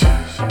pleasure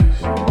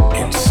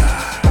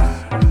inside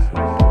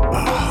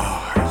our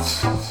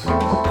hearts,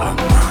 our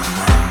minds.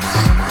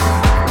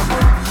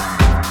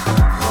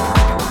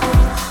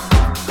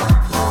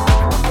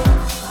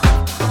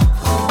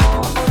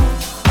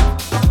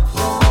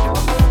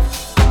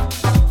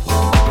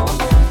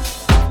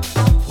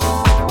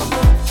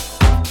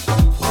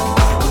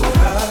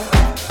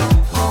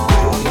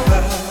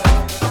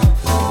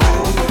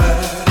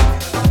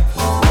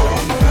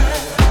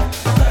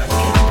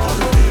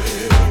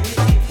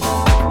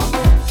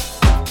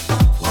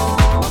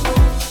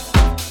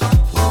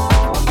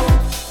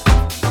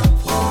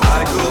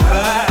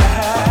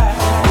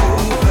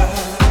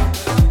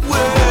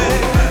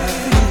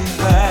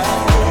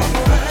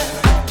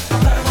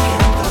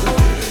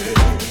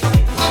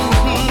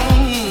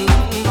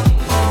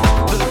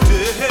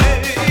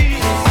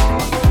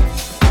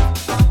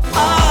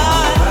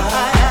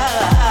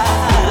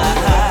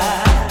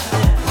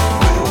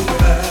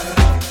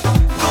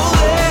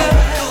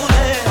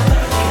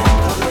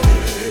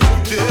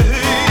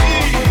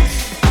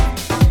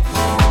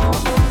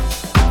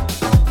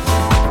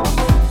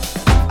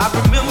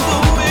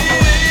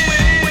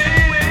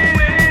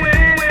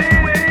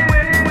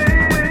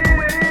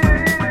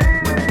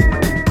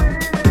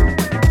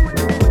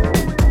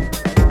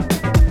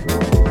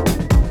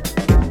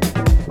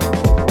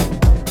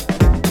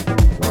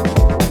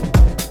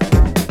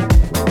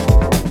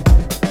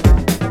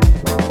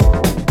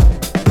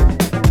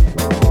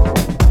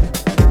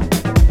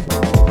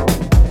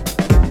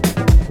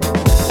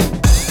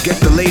 Get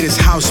the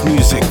latest house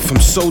music from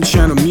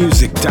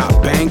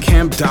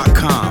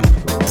soulchannelmusic.bandcamp.com.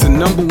 The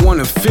 #1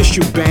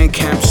 official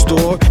Bandcamp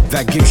store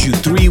that gives you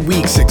 3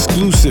 weeks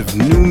exclusive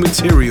new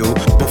material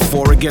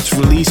before it gets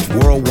released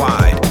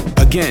worldwide.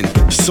 Again,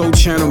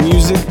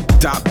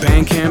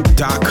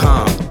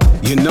 soulchannelmusic.bandcamp.com.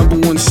 Your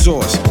 #1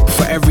 source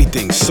for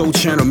everything Soul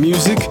Channel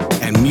music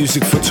and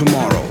music for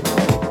tomorrow.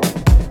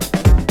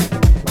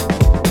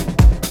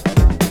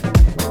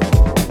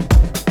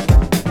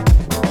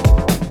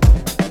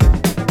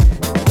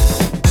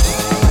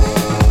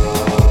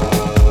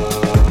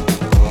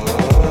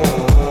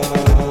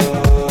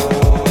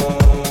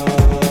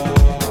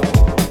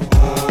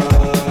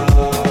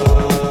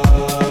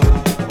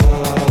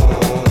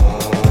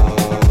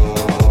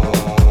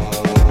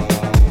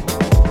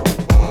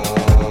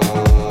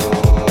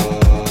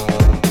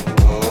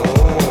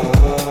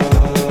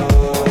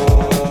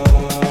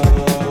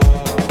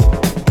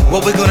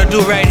 What we're gonna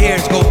do right here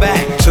is go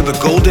back to the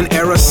golden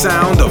era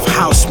sound of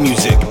house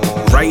music.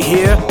 Right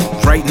here,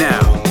 right now.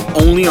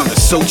 Only on the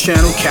Soul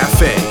Channel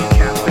Cafe.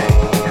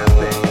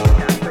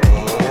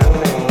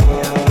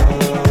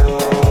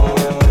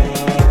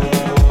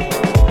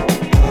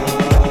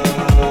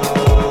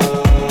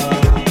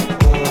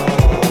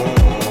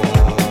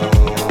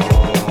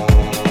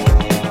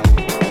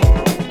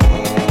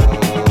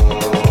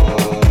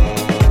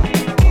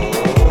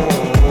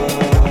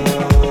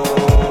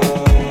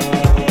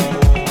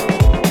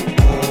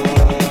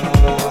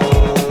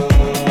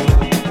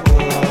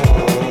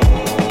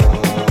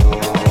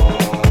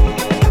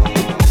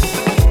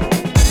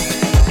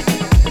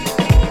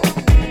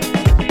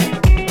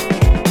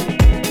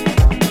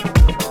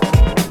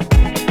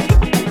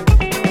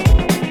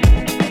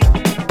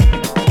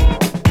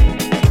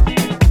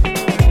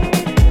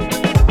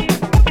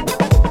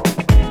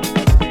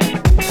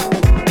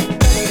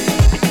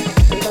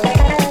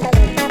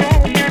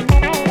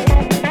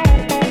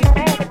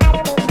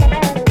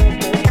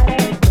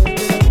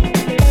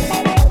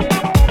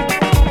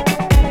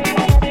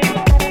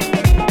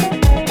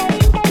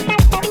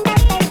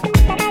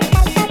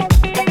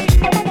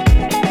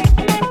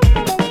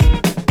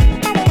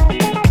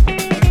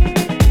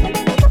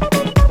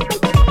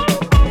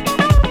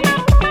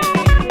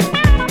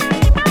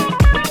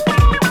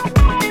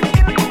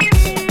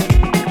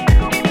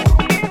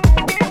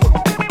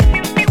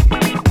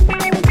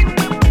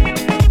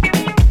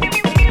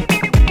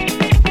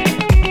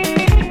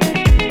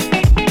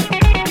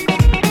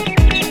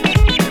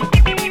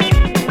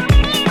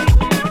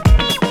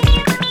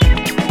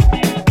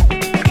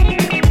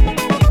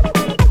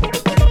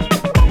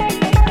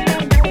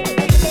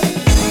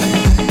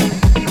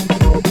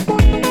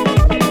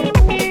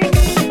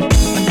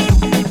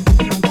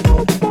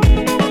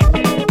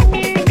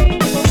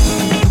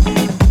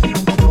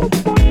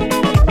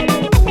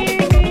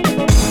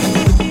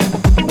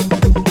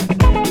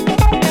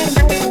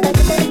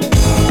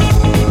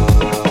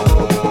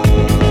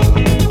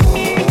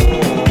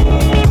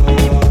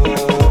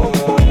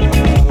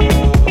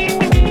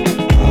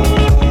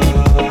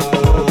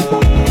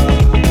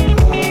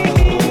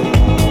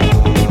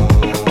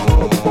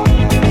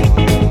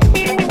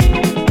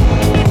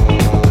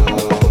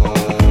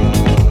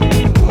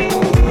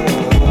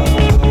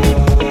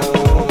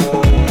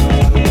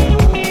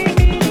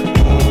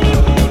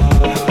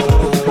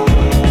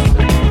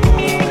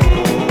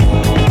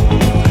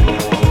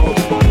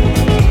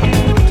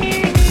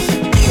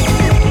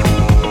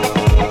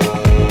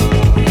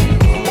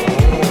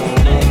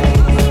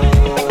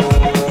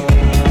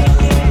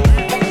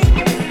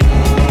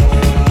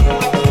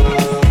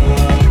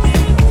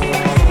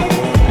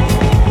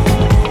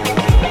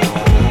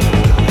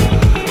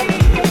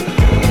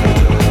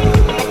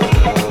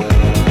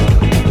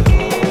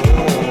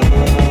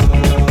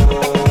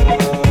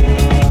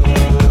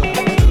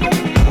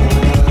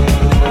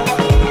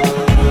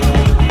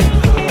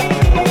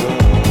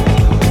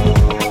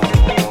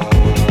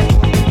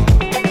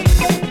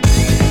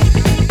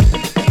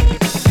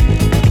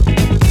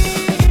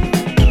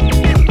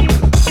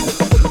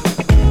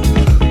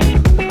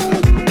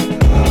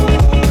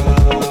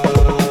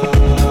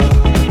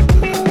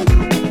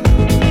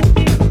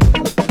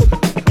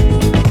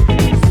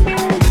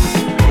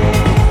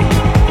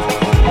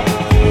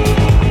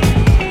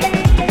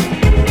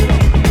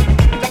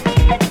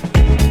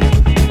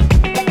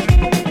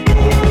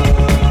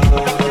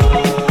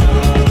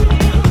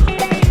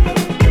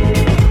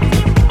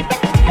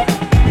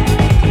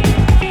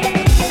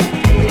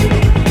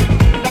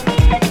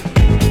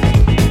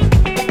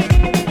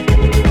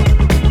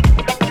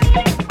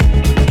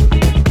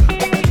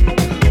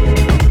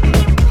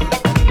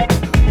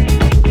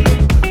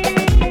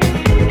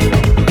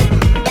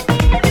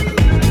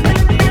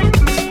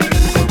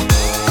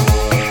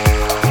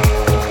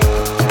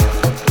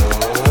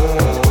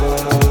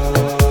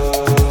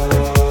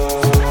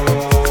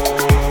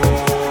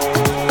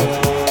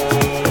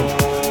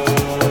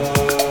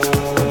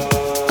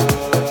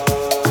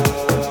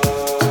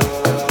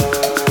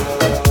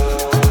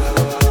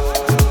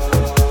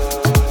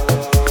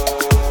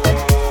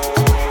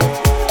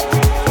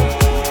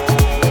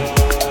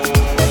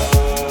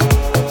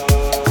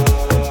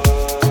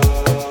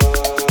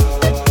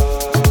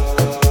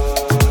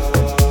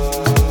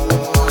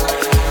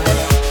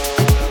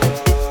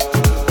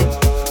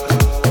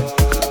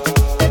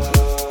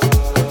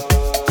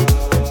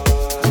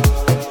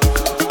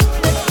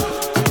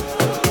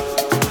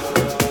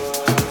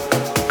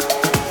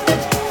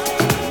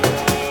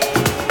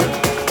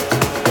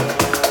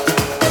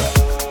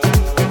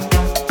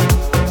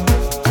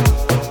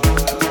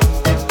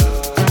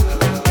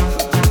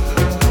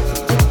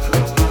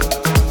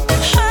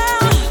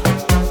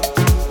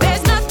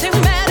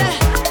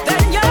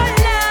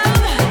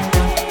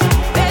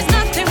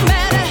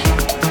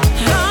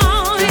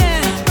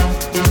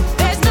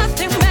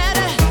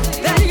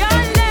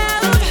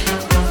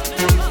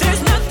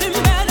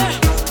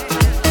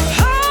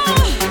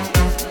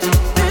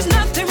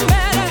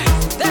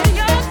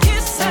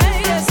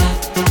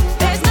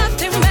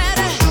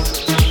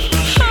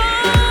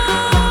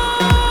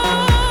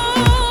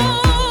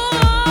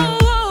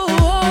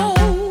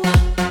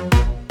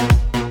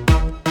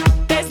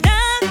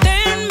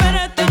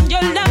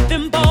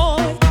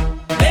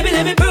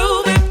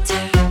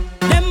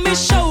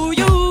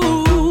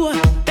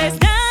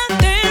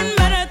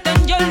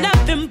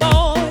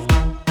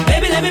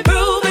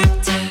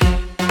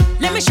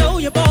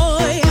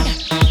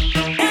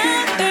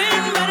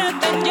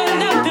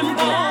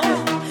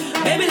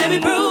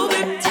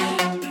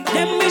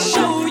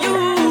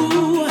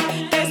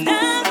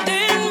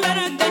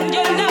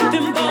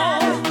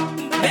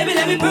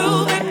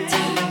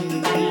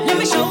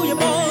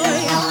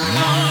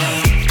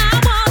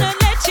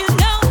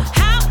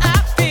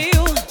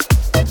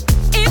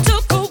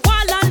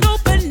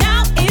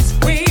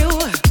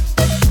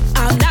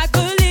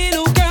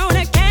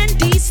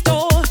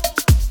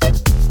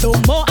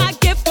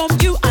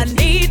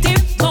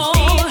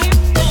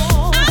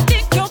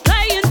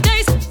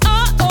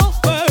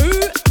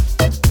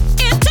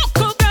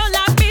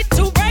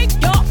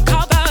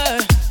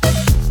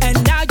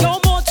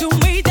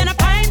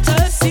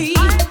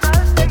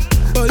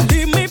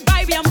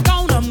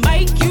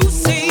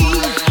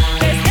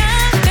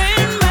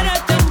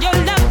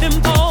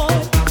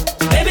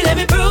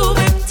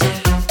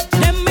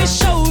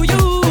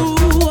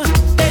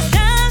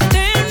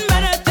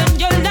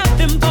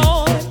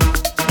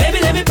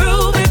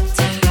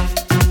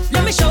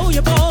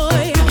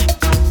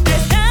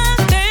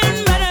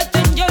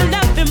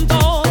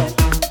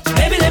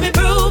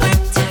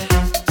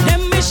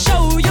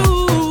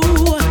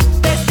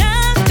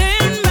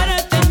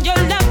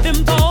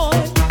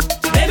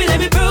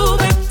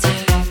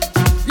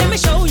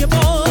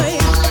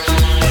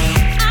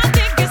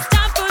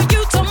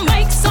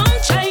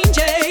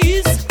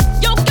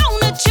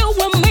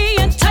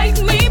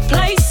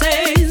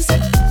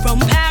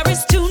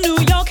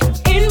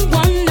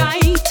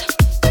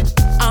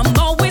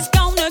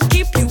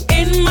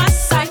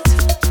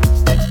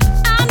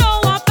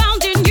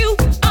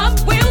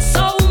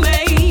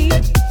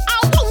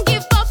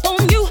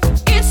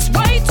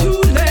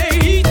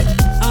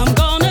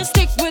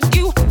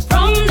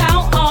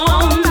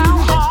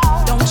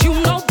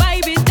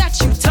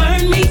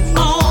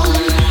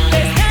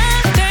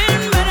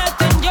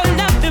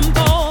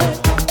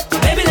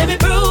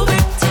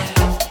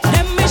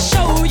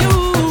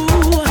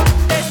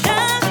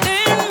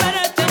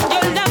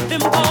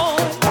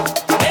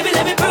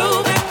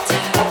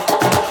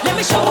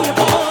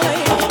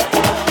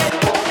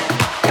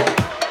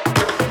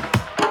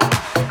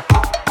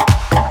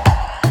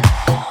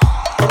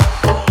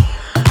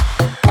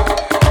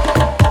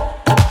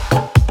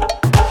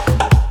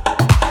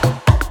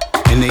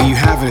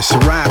 It's a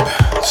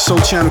wrap. Soul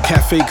Channel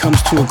Cafe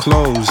comes to a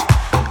close.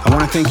 I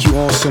want to thank you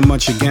all so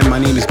much again. My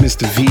name is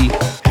Mr. V,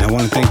 and I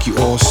want to thank you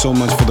all so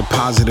much for the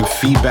positive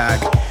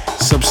feedback,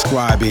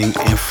 subscribing,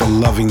 and for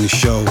loving the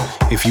show.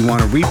 If you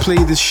want to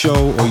replay this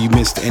show or you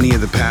missed any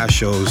of the past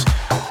shows,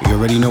 you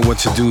already know what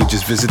to do.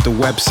 Just visit the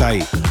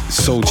website,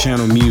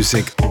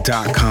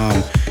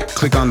 soulchannelmusic.com.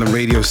 Click on the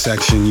radio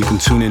section. You can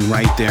tune in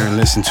right there and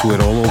listen to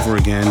it all over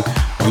again.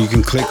 Or you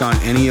can click on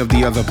any of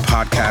the other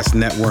podcast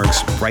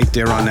networks right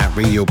there on that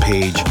radio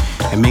page.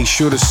 And make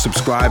sure to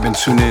subscribe and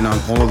tune in on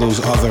all of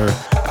those other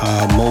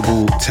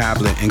mobile,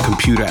 tablet, and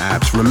computer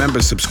apps.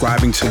 Remember,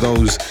 subscribing to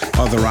those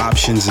other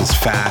options is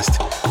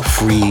fast,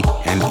 free,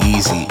 and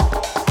easy.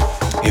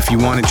 If you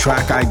wanted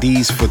track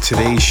IDs for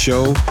today's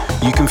show,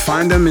 you can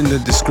find them in the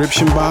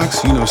description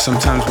box. You know,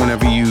 sometimes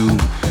whenever you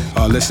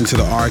listen to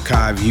the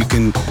archive, you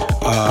can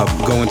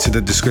go into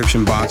the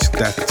description box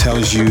that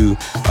tells you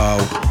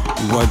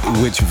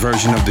which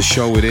version of the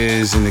show it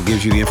is, and it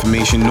gives you the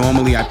information.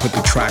 Normally, I put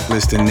the track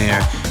list in there,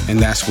 and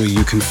that's where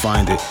you can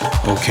find it,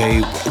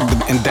 okay?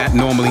 And that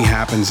normally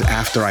happens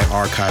after I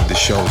archive the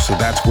show, so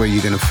that's where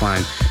you're gonna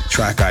find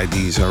track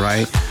IDs, all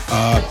right?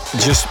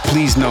 Just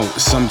please note,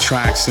 some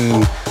tracks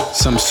and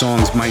some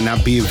songs might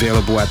not be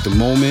available at the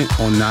moment,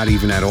 or not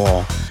even at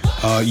all.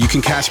 You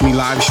can catch me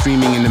live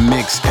streaming in the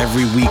mix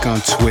every week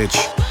on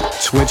Twitch,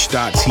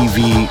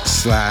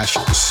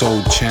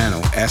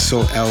 twitch.tv/soulchannel,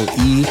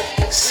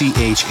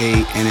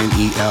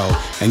 SOLECHANNEL.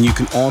 And you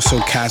can also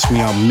catch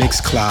me on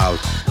Mixcloud,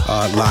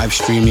 live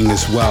streaming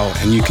as well.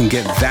 And you can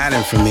get that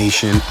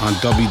information on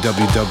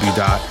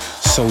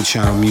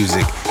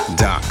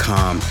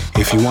www.soulchannelmusic.com.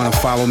 If you want to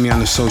follow me on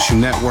the social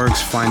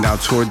networks, find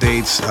out tour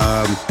dates,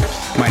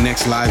 my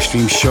next live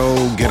stream show,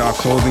 get our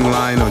clothing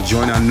line, or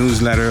join our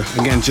newsletter,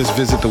 again, just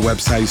visit the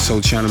website,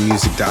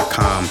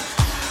 soulchannelmusic.com.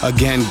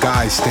 Again,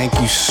 guys, thank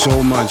you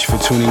so much for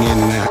tuning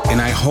in,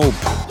 and I hope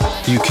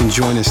you can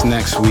join us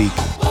next week,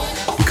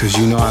 because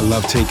you know I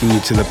love taking you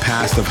to the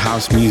past of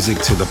house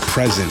music to the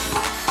present,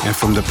 and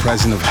from the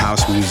present of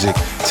house music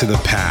to the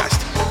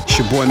past. It's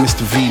your boy,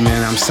 Mr. V,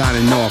 man. I'm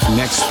signing off.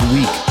 Next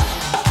week,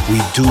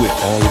 we do it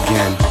all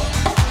again,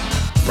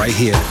 right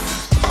here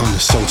on the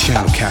Soul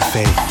Channel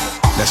Cafe.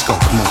 Let's go,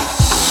 come on.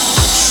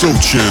 Soul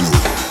Channel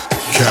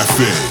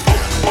Cafe.